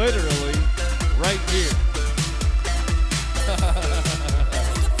literally right here.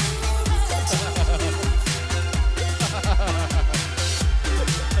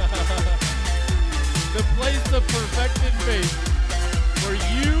 The place of perfected faith, where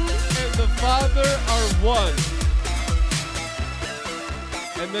you and the Father are one.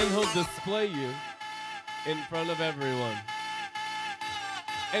 And then he'll display you in front of everyone.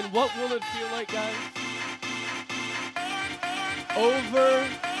 And what will it feel like, guys? Over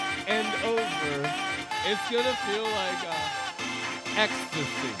and over, it's gonna feel like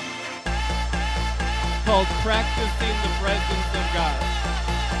ecstasy, called practicing the presence of God.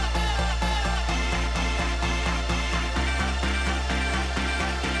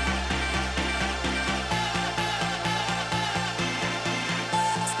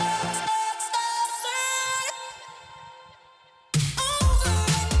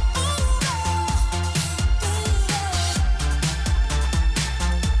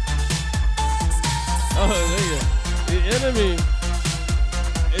 Oh, there you go. The enemy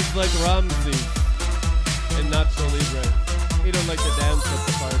is like Ramses in Nacho Libre. He don't like to dance at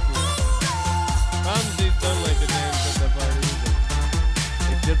the party. Ramses don't like to dance at the party either.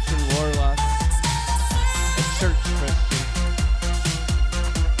 Egyptian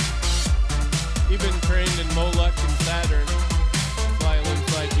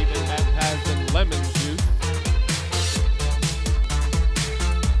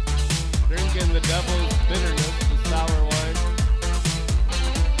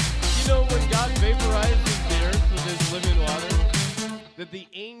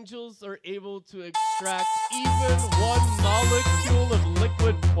angels are able to extract even one molecule of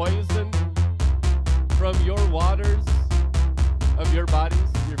liquid poison from your waters of your bodies,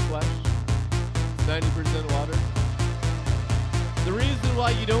 your flesh, 90% water. The reason why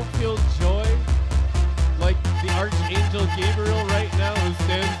you don't feel joy like the Archangel Gabriel right now who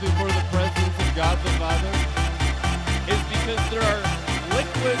stands before the presence of God the Father is because there are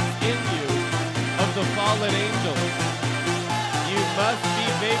liquids in you of the fallen angels. You must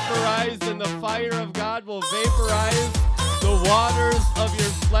be vaporized, and the fire of God will vaporize the waters of your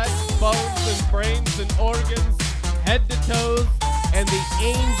flesh, bones, and brains and organs, head to toes, and the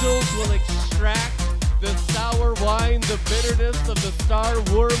angels will extract the sour wine, the bitterness of the star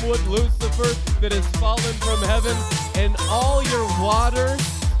wormwood Lucifer that has fallen from heaven, and all your waters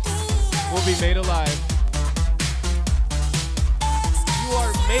will be made alive. You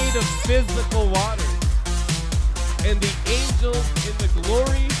are made of physical waters, and the angels in the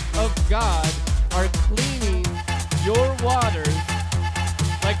glory of God are cleaning your waters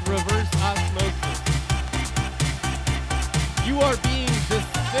like reverse osmosis. You are being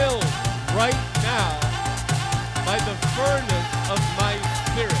distilled right now by the furnace of my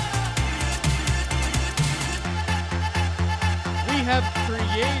spirit. We have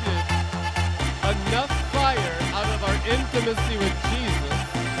created enough fire out of our intimacy with Jesus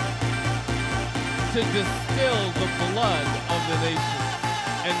to distill the blood of the nations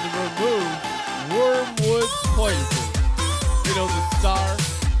and to remove wormwood poison. You know, the star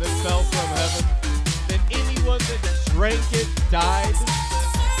that fell from heaven, that anyone that drank it died.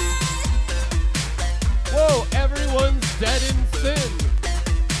 Whoa, everyone's dead in sin.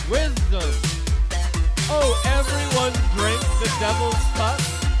 Wisdom. Oh, everyone drank the devil's cup.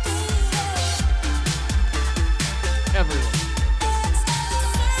 Everyone.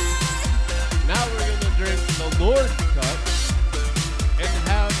 Now we're going to drink the Lord's cup and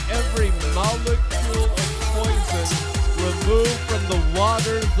have every molecule of poison removed from the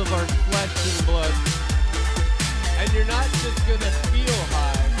waters of our flesh and blood. And you're not just going to feel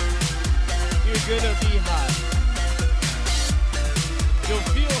high. You're gonna be high. You'll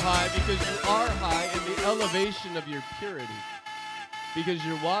feel high because you are high in the elevation of your purity. Because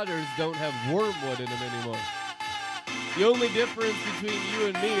your waters don't have wormwood in them anymore. The only difference between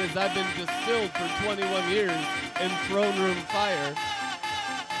you and me is I've been distilled for 21 years in throne room fire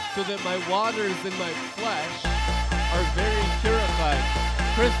so that my waters in my flesh are very purified.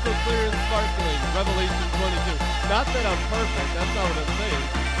 Crystal clear and sparkling. Revelation 22. Not that I'm perfect, that's not what I'm saying.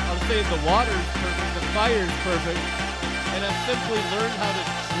 I'm saying the water's perfect, the fire's perfect, and I've simply learned how to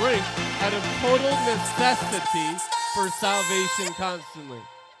drink out of total necessity for salvation constantly.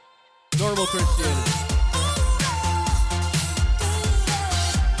 Normal Christianity.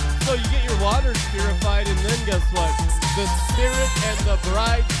 So you get your waters purified, and then guess what? The Spirit and the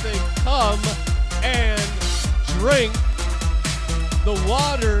bride say, come and drink the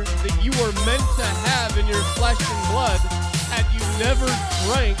water that you were meant to have in your flesh and blood had you never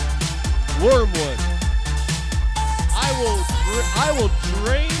drank wormwood. I will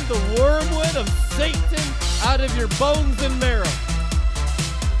drain the wormwood of Satan out of your bones and marrow.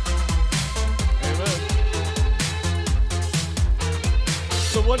 Amen.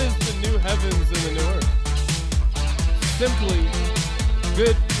 So what is the new heavens and the new earth? Simply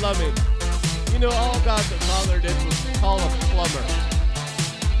good plumbing. You know, all God the Father did was call a plumber.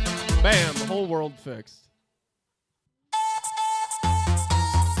 Bam, the whole world fixed.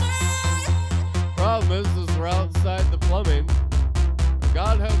 Problem is we're outside the plumbing.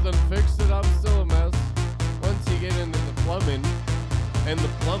 God hasn't fixed it, I'm still a mess. Once you get into the plumbing and the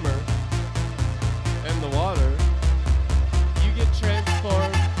plumber and the water, you get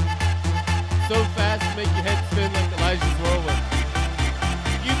transformed so fast to make your head spin like Elijah's whirlwind.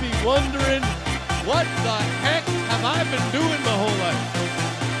 You'd be wondering, what the heck have I been doing my whole life?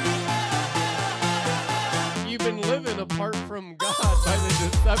 You've been living apart from God by the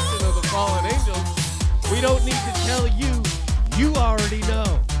deception of the fallen angels. We don't need to tell you. You already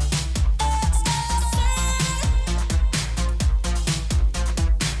know.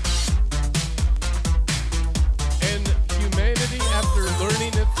 And humanity, after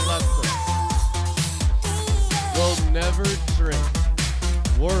learning its lesson, will never drink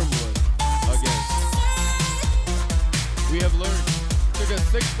wormwood again. We have learned. It took us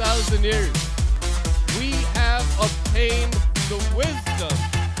 6,000 years. We have obtained the wisdom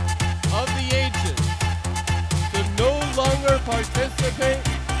of the ages to no longer participate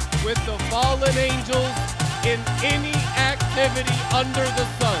with the fallen angels in any activity under the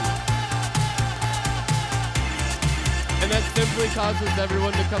sun. And that simply causes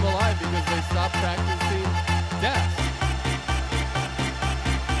everyone to come alive because they stop practicing death.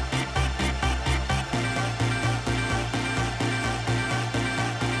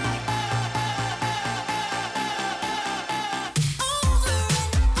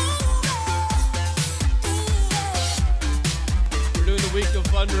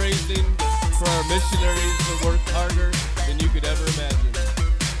 fundraising for our missionaries that work harder than you could ever imagine.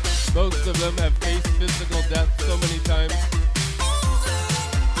 Most of them have faced physical death so many times.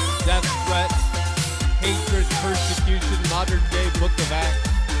 Death threats, hatred, persecution, modern day Book of Acts.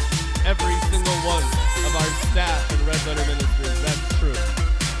 Every single one of our staff in Red Letter Ministries, that's true.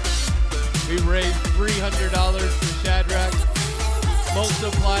 We raised $300 for Shadrach,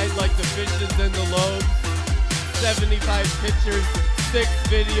 multiplied like the fishes and the loaves, 75 pictures, 6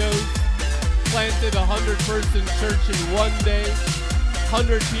 videos, planted a 100-person church in one day,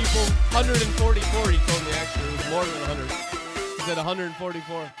 100 people, 144 he told me actually, it was more than 100. He said 144.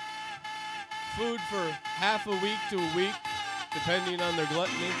 Food for half a week to a week, depending on their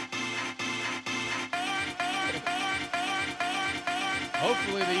gluttony.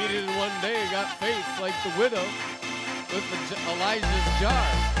 Hopefully they eat it in one day and got faith like the widow with Elijah's jar.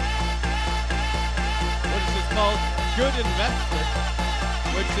 Which is called good investment,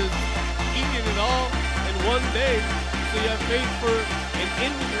 which is eating it all in one day so you have faith for an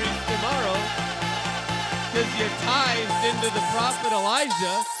increase tomorrow because you tithed into the prophet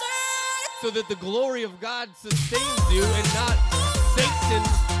Elijah so that the glory of God sustains you and not Satan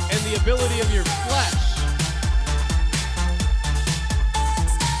and the ability of your flesh.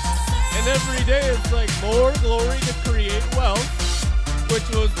 And every day it's like more glory to create wealth, which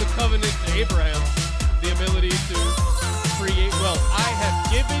was the covenant to Abraham, the ability to create wealth. I have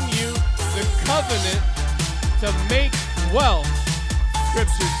given you the covenant to make wealth,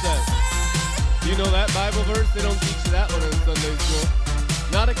 Scripture says. You know that Bible verse? They don't teach you that one in Sunday school.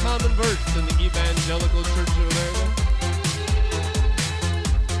 Not a common verse in the evangelical church of America.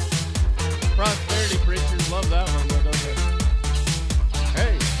 Prosperity preachers love that one, though, don't they?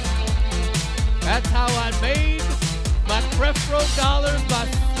 Hey. That's how I made my Creflo dollars, by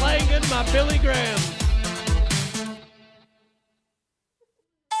slanging my Billy Grahams.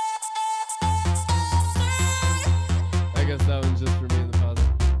 I guess that one's just for me and the Father.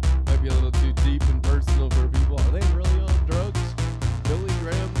 Might be a little too deep and personal for people. Are they really on drugs? Billy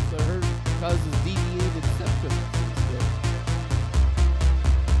Grahams, I heard, causes deviated septum.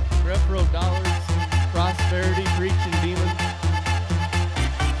 Creflo dollars, prosperity, preaching demons.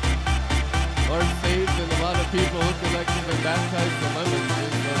 Are saved, and a lot of people looking like they've been baptized in lemon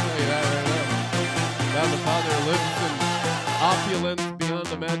juice. I'll tell you that right now. God the Father lives in opulence beyond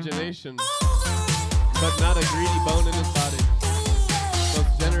imagination, but not a greedy bone in his body.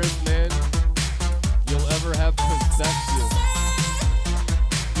 Most generous man you'll ever have possess you.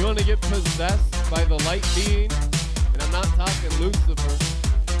 You want to get possessed by the light being, and I'm not talking Lucifer.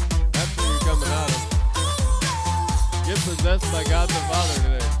 That's where you're coming out of. Get possessed by God the Father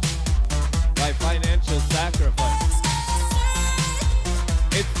today. By financial sacrifice.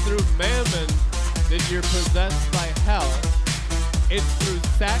 It's through mammon that you're possessed by hell. It's through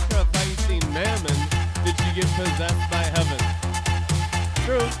sacrificing mammon that you get possessed by heaven.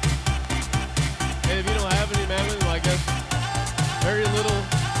 True. And if you don't have any mammon, well, I guess very little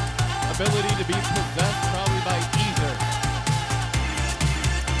ability to be possessed probably by either.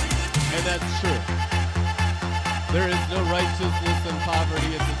 And that's true. There is no righteousness in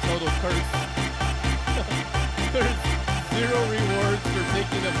poverty. It's a total curse. There's zero rewards for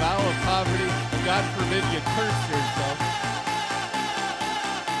taking a vow of poverty. God forbid you curse yourself.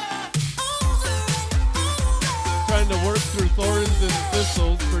 Trying to work through thorns and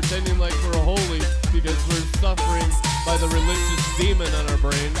thistles, pretending like we're holy because we're suffering by the religious demon on our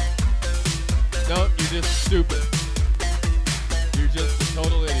brain. No, you're just stupid. You're just a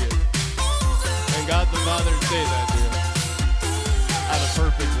total idiot. And God the Father say that to you out of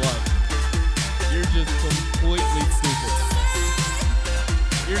perfect love. You're just completely stupid.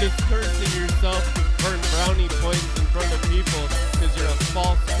 You're just cursing yourself to earn brownie points in front of people because you're a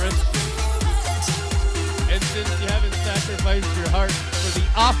false Christian. And since you haven't sacrificed your heart for the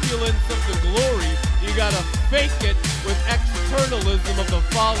opulence of the glory, you gotta fake it with externalism of the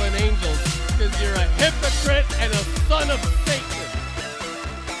fallen angels because you're a hypocrite and a son of Satan.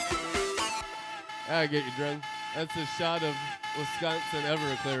 I get you drunk. That's a shot of Wisconsin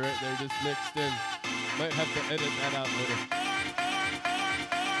Everclear right there, just mixed in. Might have to edit that out later.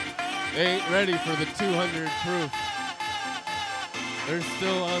 They ain't ready for the 200 proof. They're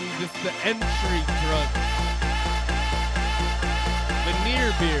still on just the entry drug. The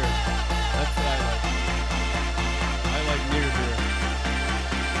near beer. That's what I like. I like near beer.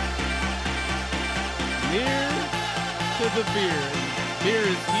 Near to the beer. Beer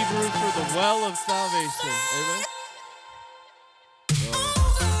is Hebrew for the well of salvation. Amen? You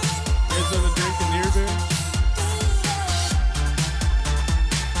guys want to drink a near beer?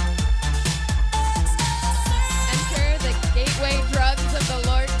 Enter the gateway drugs of the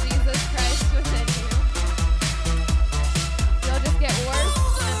Lord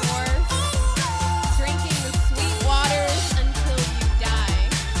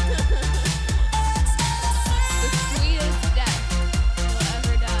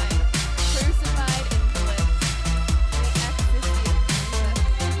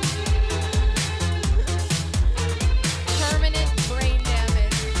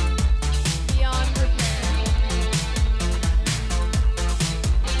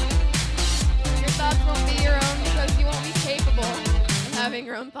having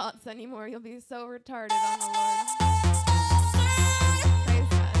your own thoughts anymore. You'll be so retarded on the Lord. Praise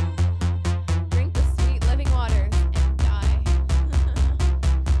God. Drink the sweet living waters and die.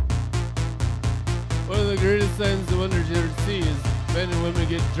 One of the greatest signs and wonders you ever see is men and women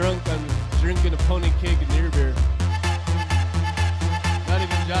get drunk on drinking a pony cake and near beer. Not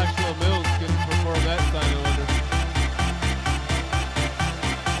even Joshua Mills can perform that sign of wonder.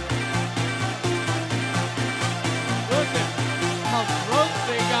 Look at how drunk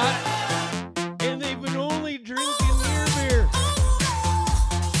they got, and they've been only drinking near beer.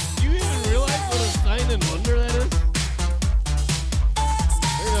 Do you even realize what a sign and wonder that is?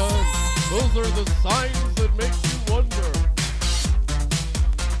 You know, those are the signs that make you wonder.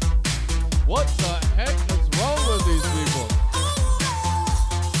 What the heck is wrong with these people?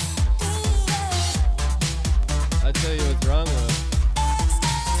 I tell you what's wrong with us.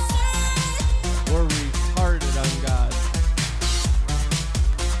 We're retarded on God.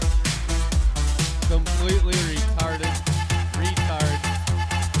 Completely retarded. Retard.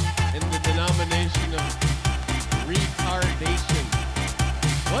 In the denomination of retardation.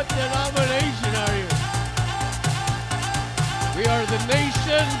 What denomination are you? We are the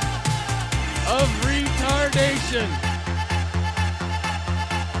nation of retardation.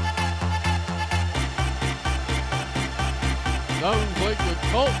 Sounds like a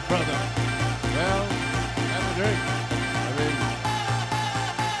cult, brother. Well, have a drink. I mean,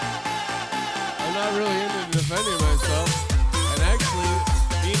 I'm not really into defending myself. And actually,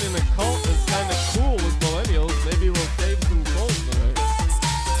 being in a cult is kind of cool with millennials. Maybe we'll save some souls tonight.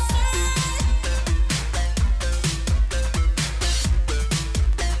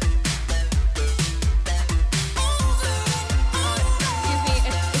 Excuse me,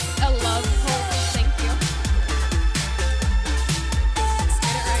 it's a love cult. Thank you.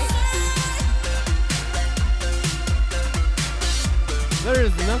 Get it right? There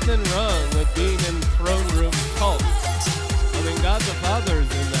is nothing wrong with being in throne room cults. I mean, God the Father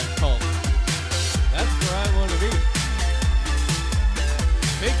is in that cult. That's where I want to be.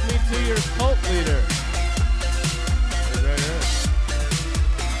 Take me to your cult leader. Right here.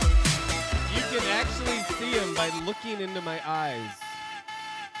 You can actually see him by looking into my eyes.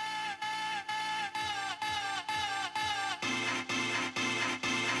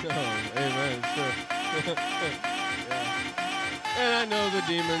 Oh, amen, sure. Yeah. And I know the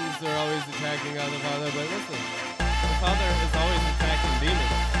demons are always attacking God the Father, but listen, the Father is always attacking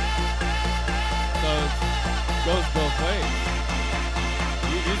demons. So it goes both ways.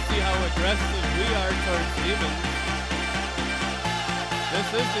 You see how aggressive we are towards demons. This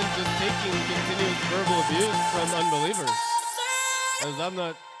isn't just taking continuous verbal abuse from unbelievers, as I'm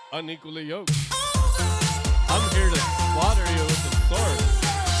not unequally yoked. I'm here to slaughter you with the sword.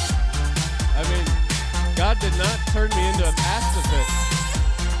 I mean, God did not turn me into a pacifist.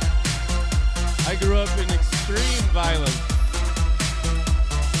 I grew up in extreme violence.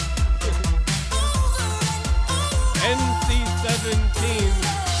 NC-17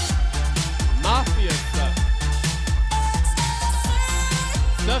 mafia stuff.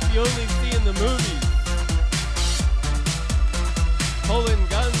 Stuff you only see in the movies. Pulling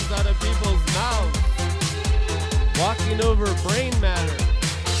guns out of people's mouths. Walking over brain matter.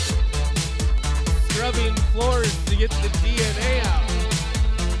 Scrubbing floors to get the DNA out.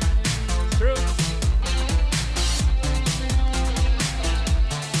 True.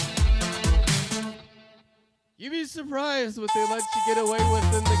 You'd be surprised what they let you get away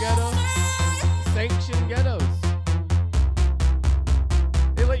with in the ghetto. Sanctioned ghettos.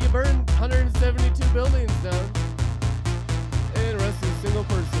 They let you burn 172 buildings down. They didn't arrest a single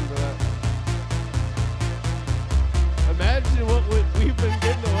person for that. Imagine what we've been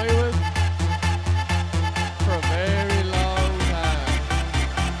getting away with for a very long time.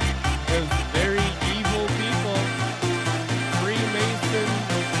 Those very evil people, Freemason,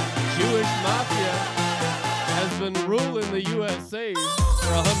 Jewish mafia, has been ruling the USA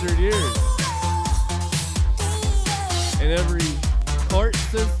for 100 years. In every court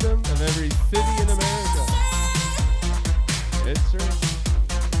system of every city in America. It's true.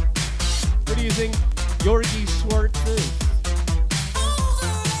 What do you think Yorgie Schwartz is?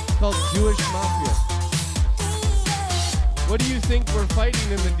 It's called Jewish Mafia. What do you think we're fighting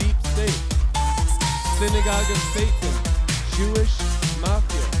in the deep state? Synagogue of Satan, Jewish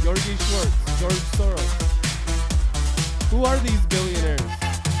Mafia, Yorgie Schwartz, George Soros. Who are these billionaires?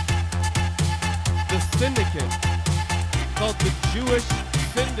 The syndicate, called the Jewish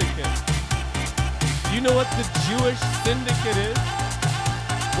Syndicate. Do you know what the Jewish Syndicate is?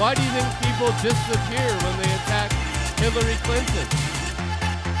 Why do you think people disappear when they attack Hillary Clinton?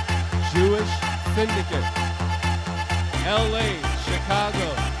 Jewish Syndicate. LA, Chicago.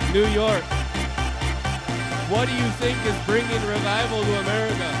 Chicago, New York. What do you think is bringing revival to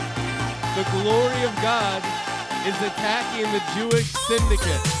America? The glory of God is attacking the Jewish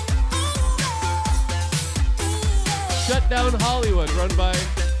syndicate. Shut down Hollywood, run by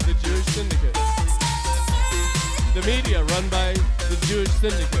the Jewish syndicate. The media, run by the Jewish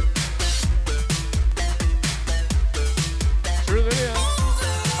syndicate. True video.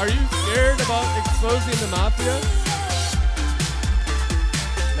 Are you scared about exposing the mafia?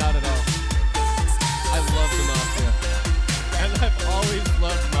 Not at all. I love the mafia. And I've always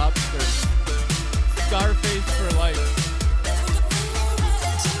loved mobsters. Scarface for life.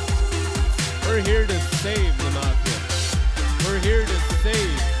 We're here to save the mafia. We're here to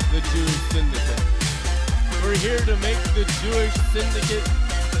save the Jewish syndicate. We're here to make the Jewish syndicate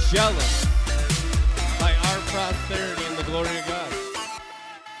jealous by our prosperity and the glory of God.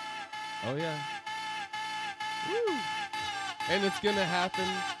 Oh yeah. Woo. And it's gonna happen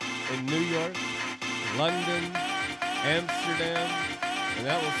in New York, London, Amsterdam, and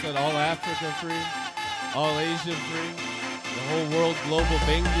that will set all Africa free, all Asia free, the whole world global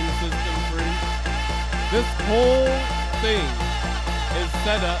banking system free. This whole thing is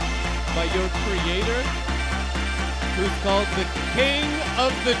set up by your Creator, who's called the King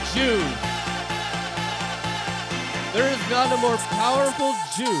of the Jews. There is not a more powerful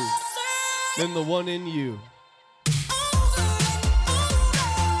Jew than the one in you.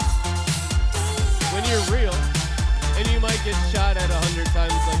 When you're real, and you might get shot at 100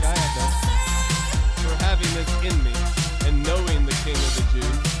 times like I have done, for having this in me and knowing the King of the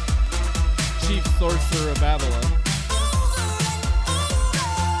Jews, chief sorcerer of Babylon.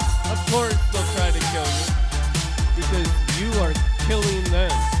 Of course they'll try to kill you, because you are killing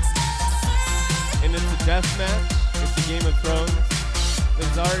them. And it's a death match, it's a Game of Thrones.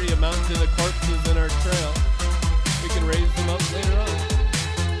 There's already a mountain of corpses in our trail. We can raise them up later on.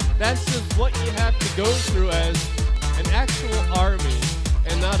 That's just what you have to go through as an actual army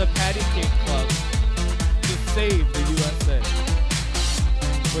and not a patty cake club to save the USA,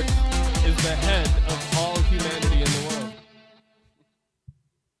 which is the head of all humanity in the world.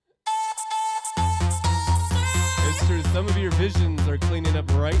 It's true, some of your visions are cleaning up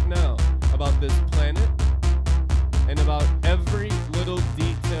right now about this planet and about every little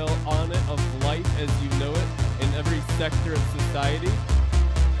detail on it of life as you know it in every sector of society.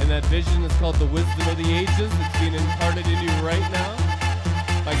 And that vision is called the wisdom of the ages. It's being imparted in you right now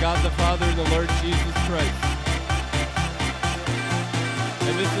by God the Father and the Lord Jesus Christ.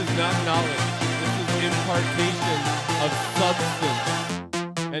 And this is not knowledge. This is impartation of substance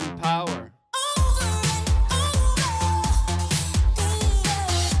and power.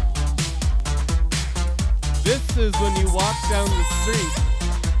 This is when you walk down the street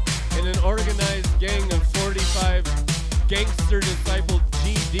and an organized gang of 45 gangster disciple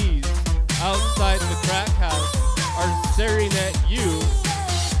GDs outside the crack house are staring at you.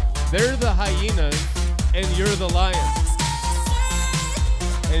 They're the hyenas and you're the lion.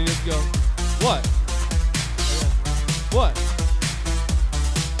 And you just go, what? What?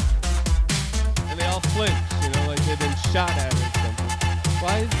 And they all flinch, like they've been shot at or something.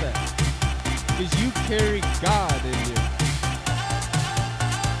 Why is that? Because you carry God in you.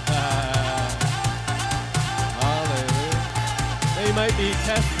 Hallelujah. Now you might be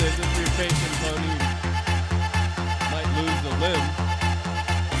tested if you're faking pony. You might lose a limb.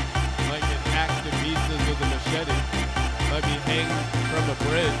 You might get hacked to pieces with a machete. You might be hanged from a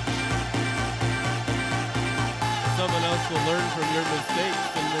bridge. Someone else will learn from your mistakes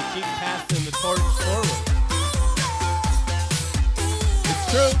and will keep passing the torch forward. It's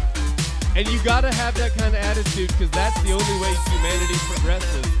true. And you gotta have that kind of attitude, because that's the only way humanity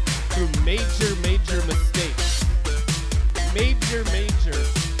progresses, through major, major mistakes. Major, major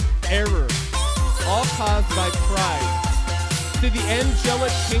error, all caused by pride. See, the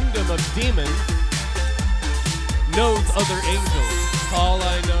angelic kingdom of demons knows other angels. Paul,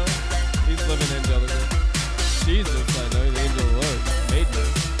 I know, he's living angelically. Jesus, I know, the angel of the Lord made me.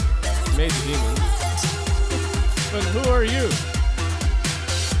 He made the demons. But who are you?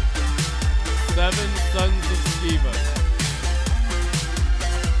 7 sons of Sceva.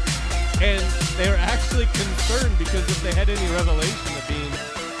 And they're actually concerned, because if they had any revelation of being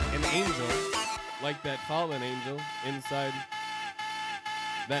an angel, like that fallen angel inside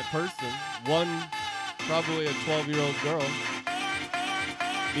that person, one, probably a 12-year-old girl,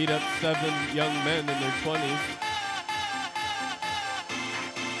 beat up 7 young men in their 20s,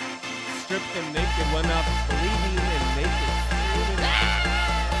 stripped them naked, went out bleeding and naked.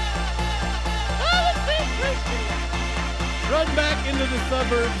 Run back into the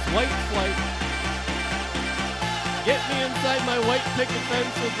suburbs, white flight. Get me inside my white picket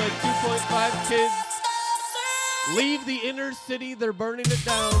fence with my 2.5 kids. Leave the inner city, they're burning it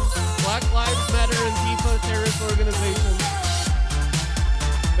down. Black Lives Matter and Antifa terrorist organizations.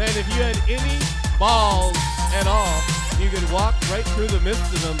 Man, if you had any balls at all, you could walk right through the midst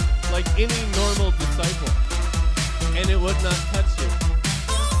of them like any normal disciple, and it would not touch you.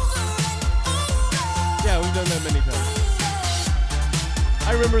 Yeah, we've done that many times.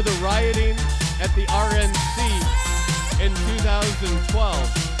 I remember the rioting at the RNC in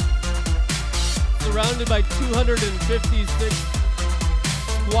 2012. Surrounded by 256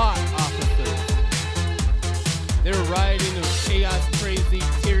 SWAT officers. They were rioting, it was chaos, crazy,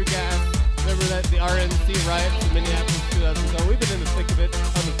 tear gas. Remember that, the RNC riots in Minneapolis 2012? We've been in the thick of it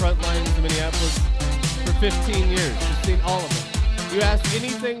on the front lines of Minneapolis for 15 years. We've seen all of it. You ask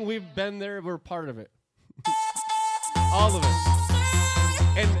anything, we've been there, we're part of it. All of it.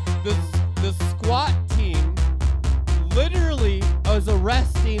 And the SWAT team literally was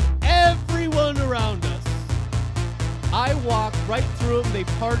arresting everyone around us. I walked right through them. They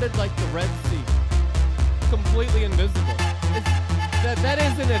parted like the Red Sea. Completely invisible. That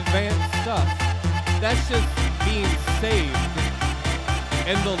isn't advanced stuff. That's just being saved.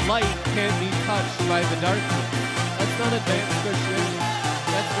 And the light can't be touched by the darkness. That's not advanced Christianity.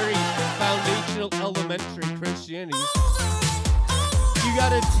 That's very foundational, elementary Christianity. You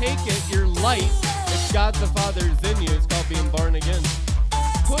gotta take it, your light, if God the Father is in you, it's called being born again.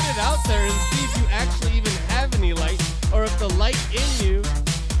 Put it out there and see if you actually even have any light, or if the light in you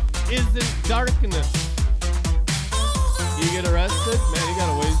isn't darkness. You get arrested, man, you got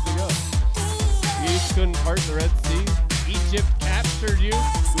a ways to go. You couldn't part the Red Sea. Egypt captured you,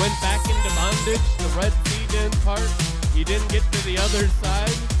 went back into bondage, the Red Sea didn't part, you didn't get to the other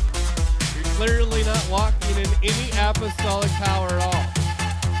side. You're clearly not walking in any apostolic power at all.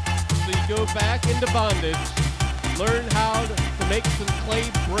 So you go back into bondage, learn how to make some clay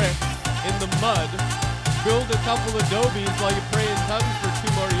bricks in the mud, build a couple of adobes while you pray in tongues for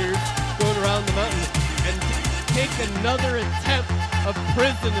 2 more years, going around the mountain, and take another attempt of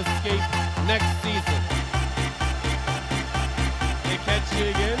prison escape next season. They catch you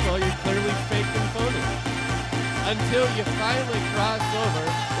again, well, you're clearly fake and phony. Until you finally cross over,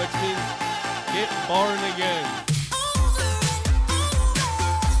 which means get born again.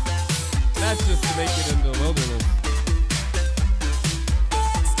 That's just to make it into the wilderness.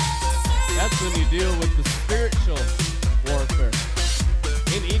 That's when you deal with the spiritual warfare.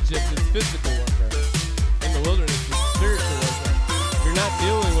 In Egypt, it's physical warfare. In the wilderness, it's spiritual warfare. You're not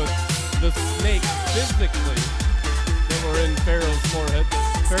dealing with the snakes physically that were in Pharaoh's forehead.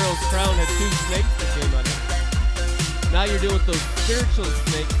 Pharaoh's crown had 2 snakes that came on it. Now you're dealing with those spiritual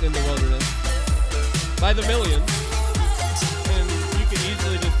snakes in the wilderness by the millions. And you can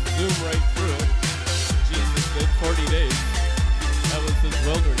easily just zoom right through it. Jesus did 40 days. That was his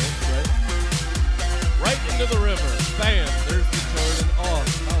wilderness, right? Right into the river. Bam! There's the Jordan. Oh,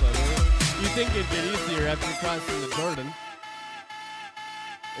 hallelujah. You think it'd get easier after crossing the Jordan.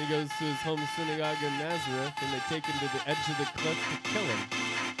 He goes to his home synagogue in Nazareth, and they take him to the edge of the cliff to kill him.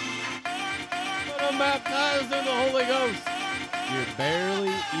 But I'm baptized in the Holy Ghost. You're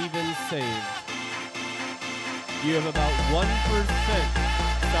barely even saved. You have about 1%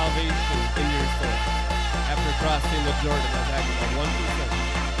 salvation in your soul after crossing the Jordan. That's actually about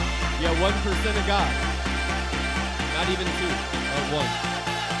 1%. You have 1% of God. Not even 2, but 1.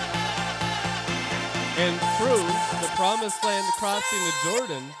 And through the promised land crossing the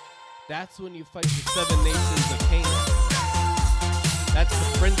Jordan, that's when you fight the 7 nations of Canaan. That's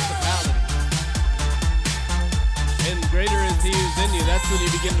the principality. And greater is he who's in you. That's when you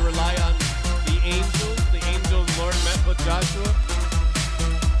begin to rely on the angels. The angel of the Lord met with Joshua.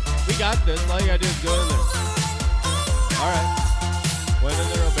 We got this. All you gotta do is go in there. All right. Went in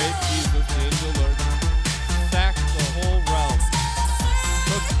there, obeyed Jesus, the angel of the Lord. Sacked the whole realm.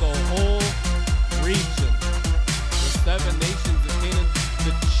 Took the whole region. The 7 nations of Canaan.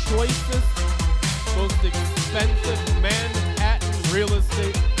 The choicest, most expensive Manhattan real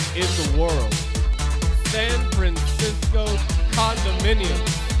estate in the world. San Francisco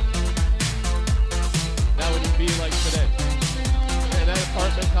condominiums. That would be like today. And that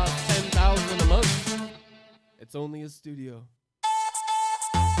apartment costs $10,000 a month. It's only a studio.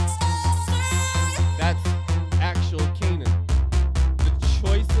 That's actual Canaan. The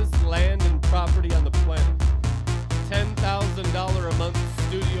choicest land and property on the planet. $10,000 a month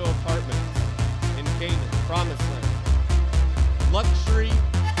studio apartments in Canaan, promised land. Luxury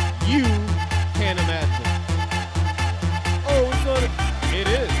you can't imagine. Oh, it's not. It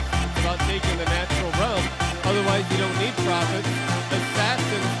is. It's about taking the natural realm. Otherwise, you don't need prophets,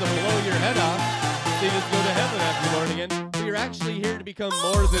 assassins to blow your head off. So you just go to heaven after you actually here to become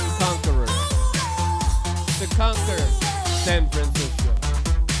more than conquerors. To conquer San Francisco.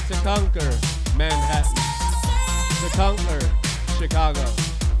 To conquer Manhattan. To conquer Chicago.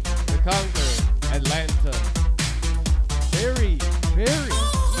 To conquer Atlanta. Very, very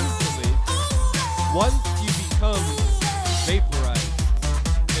easily, once you become vaporized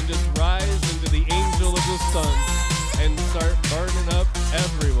and just rise into the angel of the sun and start burning up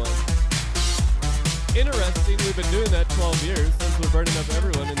everyone. Interesting, we've been doing that 12 years since we're burning up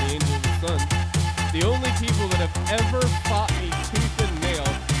everyone in the angel of the sun. The only people that have ever fought me tooth and nail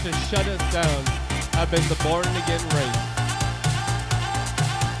to shut us down have been the born-again race.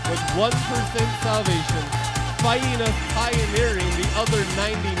 With 1% salvation, fighting us, pioneering the other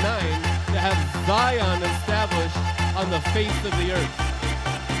 99 to have Zion established on the face of the earth.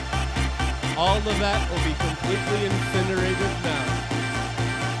 All of that will be completely incinerated now.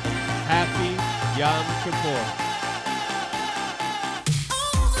 Happy Yom Kippur.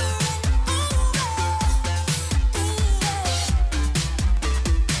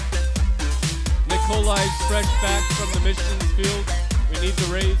 Nikolai's fresh back from the missions field. We need to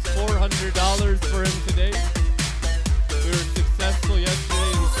raise $400 for him today. We were successful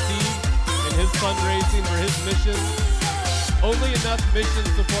yesterday in Steve and his fundraising for his mission. Only enough mission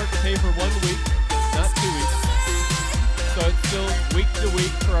support to pay for 1 week, not 2 weeks. So it's still week to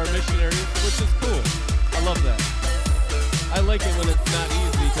week for our missionaries, which is cool. I love that. I like it when it's not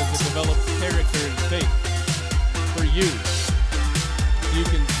easy because it develops character and faith for you. You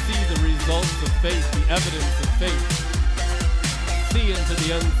can see the results of faith, the evidence of faith. See into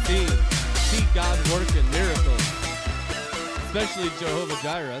the unseen. See God working miracles. Especially Jehovah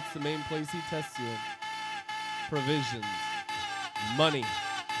Jireh. That's the main place he tests you in. Provisions. Money.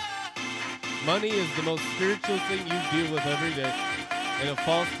 Money is the most spiritual thing you deal with every day. And a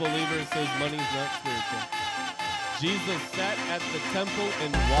false believer says money's not spiritual. Jesus sat at the temple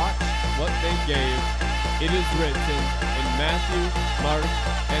and watched what they gave. It is written in Matthew, Mark,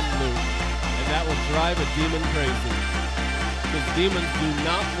 and Luke. And that will drive a demon crazy. Because demons do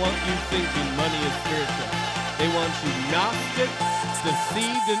not want you thinking money is spiritual. They want you Gnostic,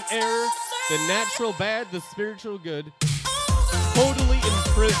 deceived in error, the natural bad, the spiritual good, totally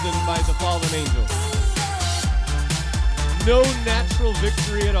imprisoned by the fallen angel. No natural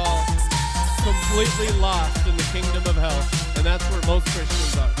victory at all, completely lost in the kingdom of hell, and that's where most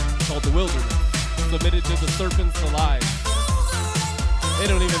Christians are. It's called the wilderness, submitted to the serpent's lies. They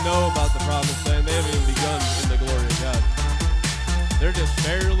don't even know about the promised land. They haven't even begun in the glory of God. They're just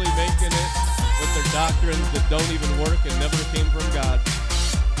barely making it with their doctrines that don't even work and never came from God.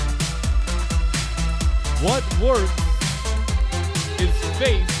 What works is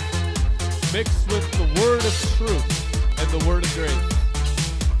faith mixed with the word of truth and the word of grace.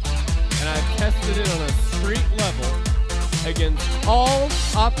 And I've tested it on a street level against all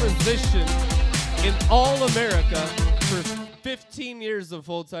opposition in all America for 15 years of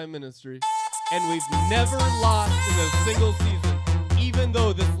full-time ministry. And we've never lost in a single season. Even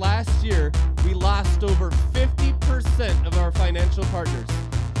though this last year, we lost over 50% of our financial partners.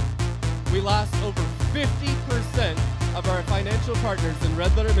 We lost over 50% of our financial partners in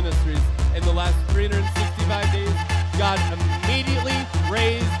Red Letter Ministries in the last 365 days. God immediately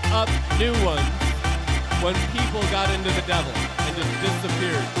raised up new ones when people got into the devil and just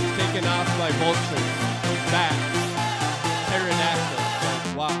disappeared, taken off by vultures, bats, pterodactyls.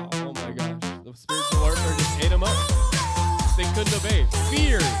 Like, wow, oh my gosh. The spiritual warfare just ate them up. They couldn't obey.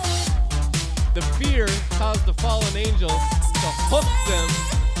 Fear. The fear caused the fallen angel to hook them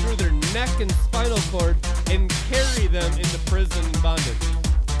through their neck and spinal cord and carry them into prison and bondage.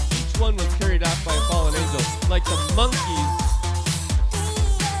 Each one was carried off by a fallen angel, like the monkeys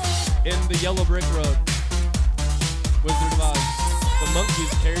in the Yellow Brick Road. Wizard of Oz. The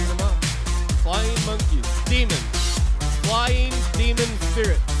monkeys carried them off. Flying monkeys. Demons. Flying demon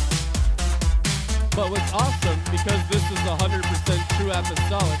spirits. But what's awesome, because this is 100% true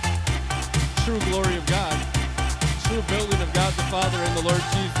apostolic, true glory of God, true building of God the Father and the Lord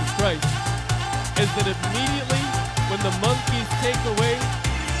Jesus Christ, is that immediately when the monkeys take away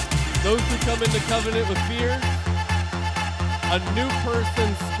those who come into covenant with fear, a new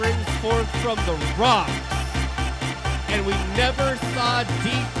person springs forth from the rocks. And we never saw a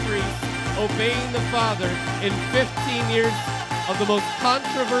decrease obeying the Father in 15 years of the most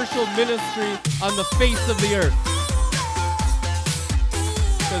controversial ministry on the face of the earth.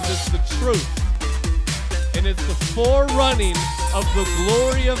 Because it's the truth. And it's the forerunning of the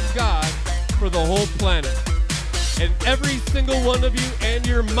glory of God for the whole planet. And every single one of you and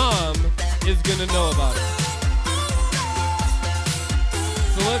your mom is going to know about it.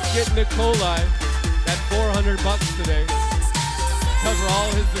 So let's get Nikolai that $400 today cover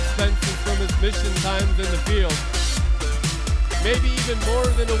all his expenses from his mission times in the field. Maybe even more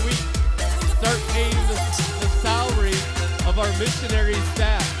than a week. Start paying the salary of our missionary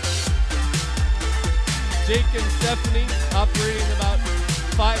staff. Jake and Stephanie operating about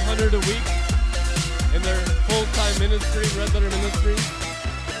 $500 a week in their full-time ministry, Red Letter Ministry.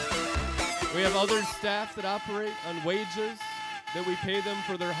 We have other staff that operate on wages that we pay them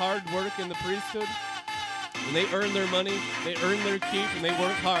for their hard work in the priesthood. And they earn their money, they earn their keep, and they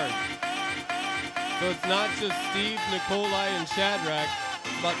work hard. So it's not just Steve, Nikolai, and Shadrach.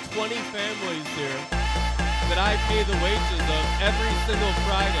 It's about 20 families here that I pay the wages of every single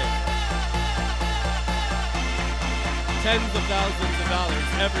Friday. Tens of thousands of dollars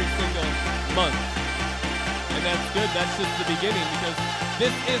every single month. And that's good, that's just the beginning, because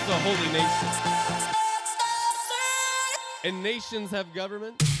this is a holy nation. And nations have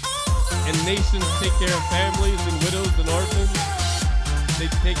government, and nations take care of families and widows and orphans. They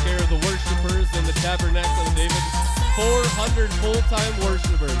take care of the worshipers in the tabernacle of David. 400 full-time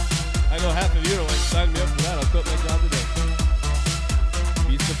worshipers. I know half of you are like, sign me up for that, I'll quit my job today.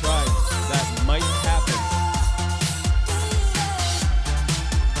 Be surprised, that might happen.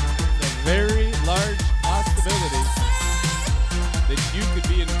 It's a very large possibility that you could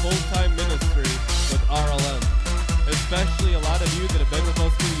be in full-time ministry with RLM. Especially a lot of you that have been with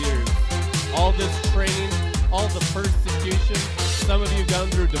us for years. All this training, all the persecution. Some of you have gone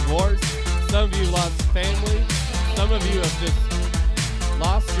through divorce. Some of you lost family. Some of you have just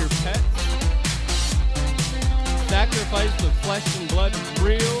lost your pets. Sacrifice of flesh and blood.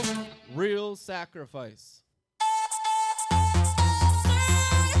 Real sacrifice.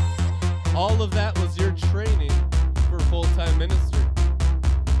 All of that was your training for full-time ministry.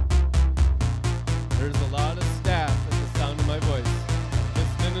 There's a lot of staff at the sound of my voice.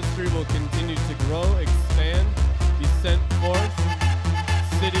 This ministry will continue to grow, expand, be sent forth,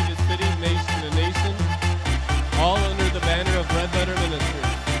 city to city, nation to nation, all under the banner of Red Letter Ministry.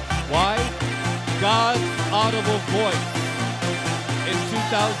 Why? God's audible voice in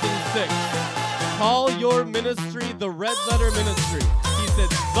 2006. Call your ministry the Red Letter Ministry. He said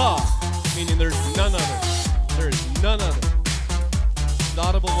the, meaning there's none other. There is none other. The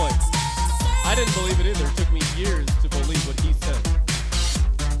audible voice. I didn't believe it either. It took me years to believe what he said.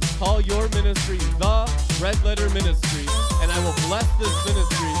 Call your ministry the Red Letter Ministry, and I will bless this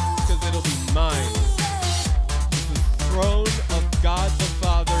ministry because it'll be mine. This is throne of God the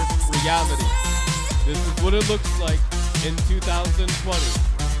Father reality. This is what it looks like in 2020.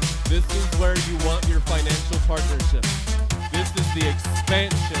 This is where you want your financial partnership. This is the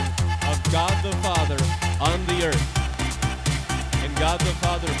expansion of God the Father on the earth. And God the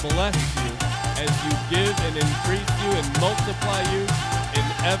Father bless you as you give and increase you and multiply you in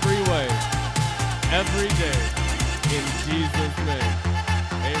every way, every day, in Jesus' name.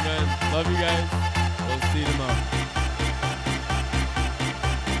 Amen. Love you guys. We'll see you tomorrow.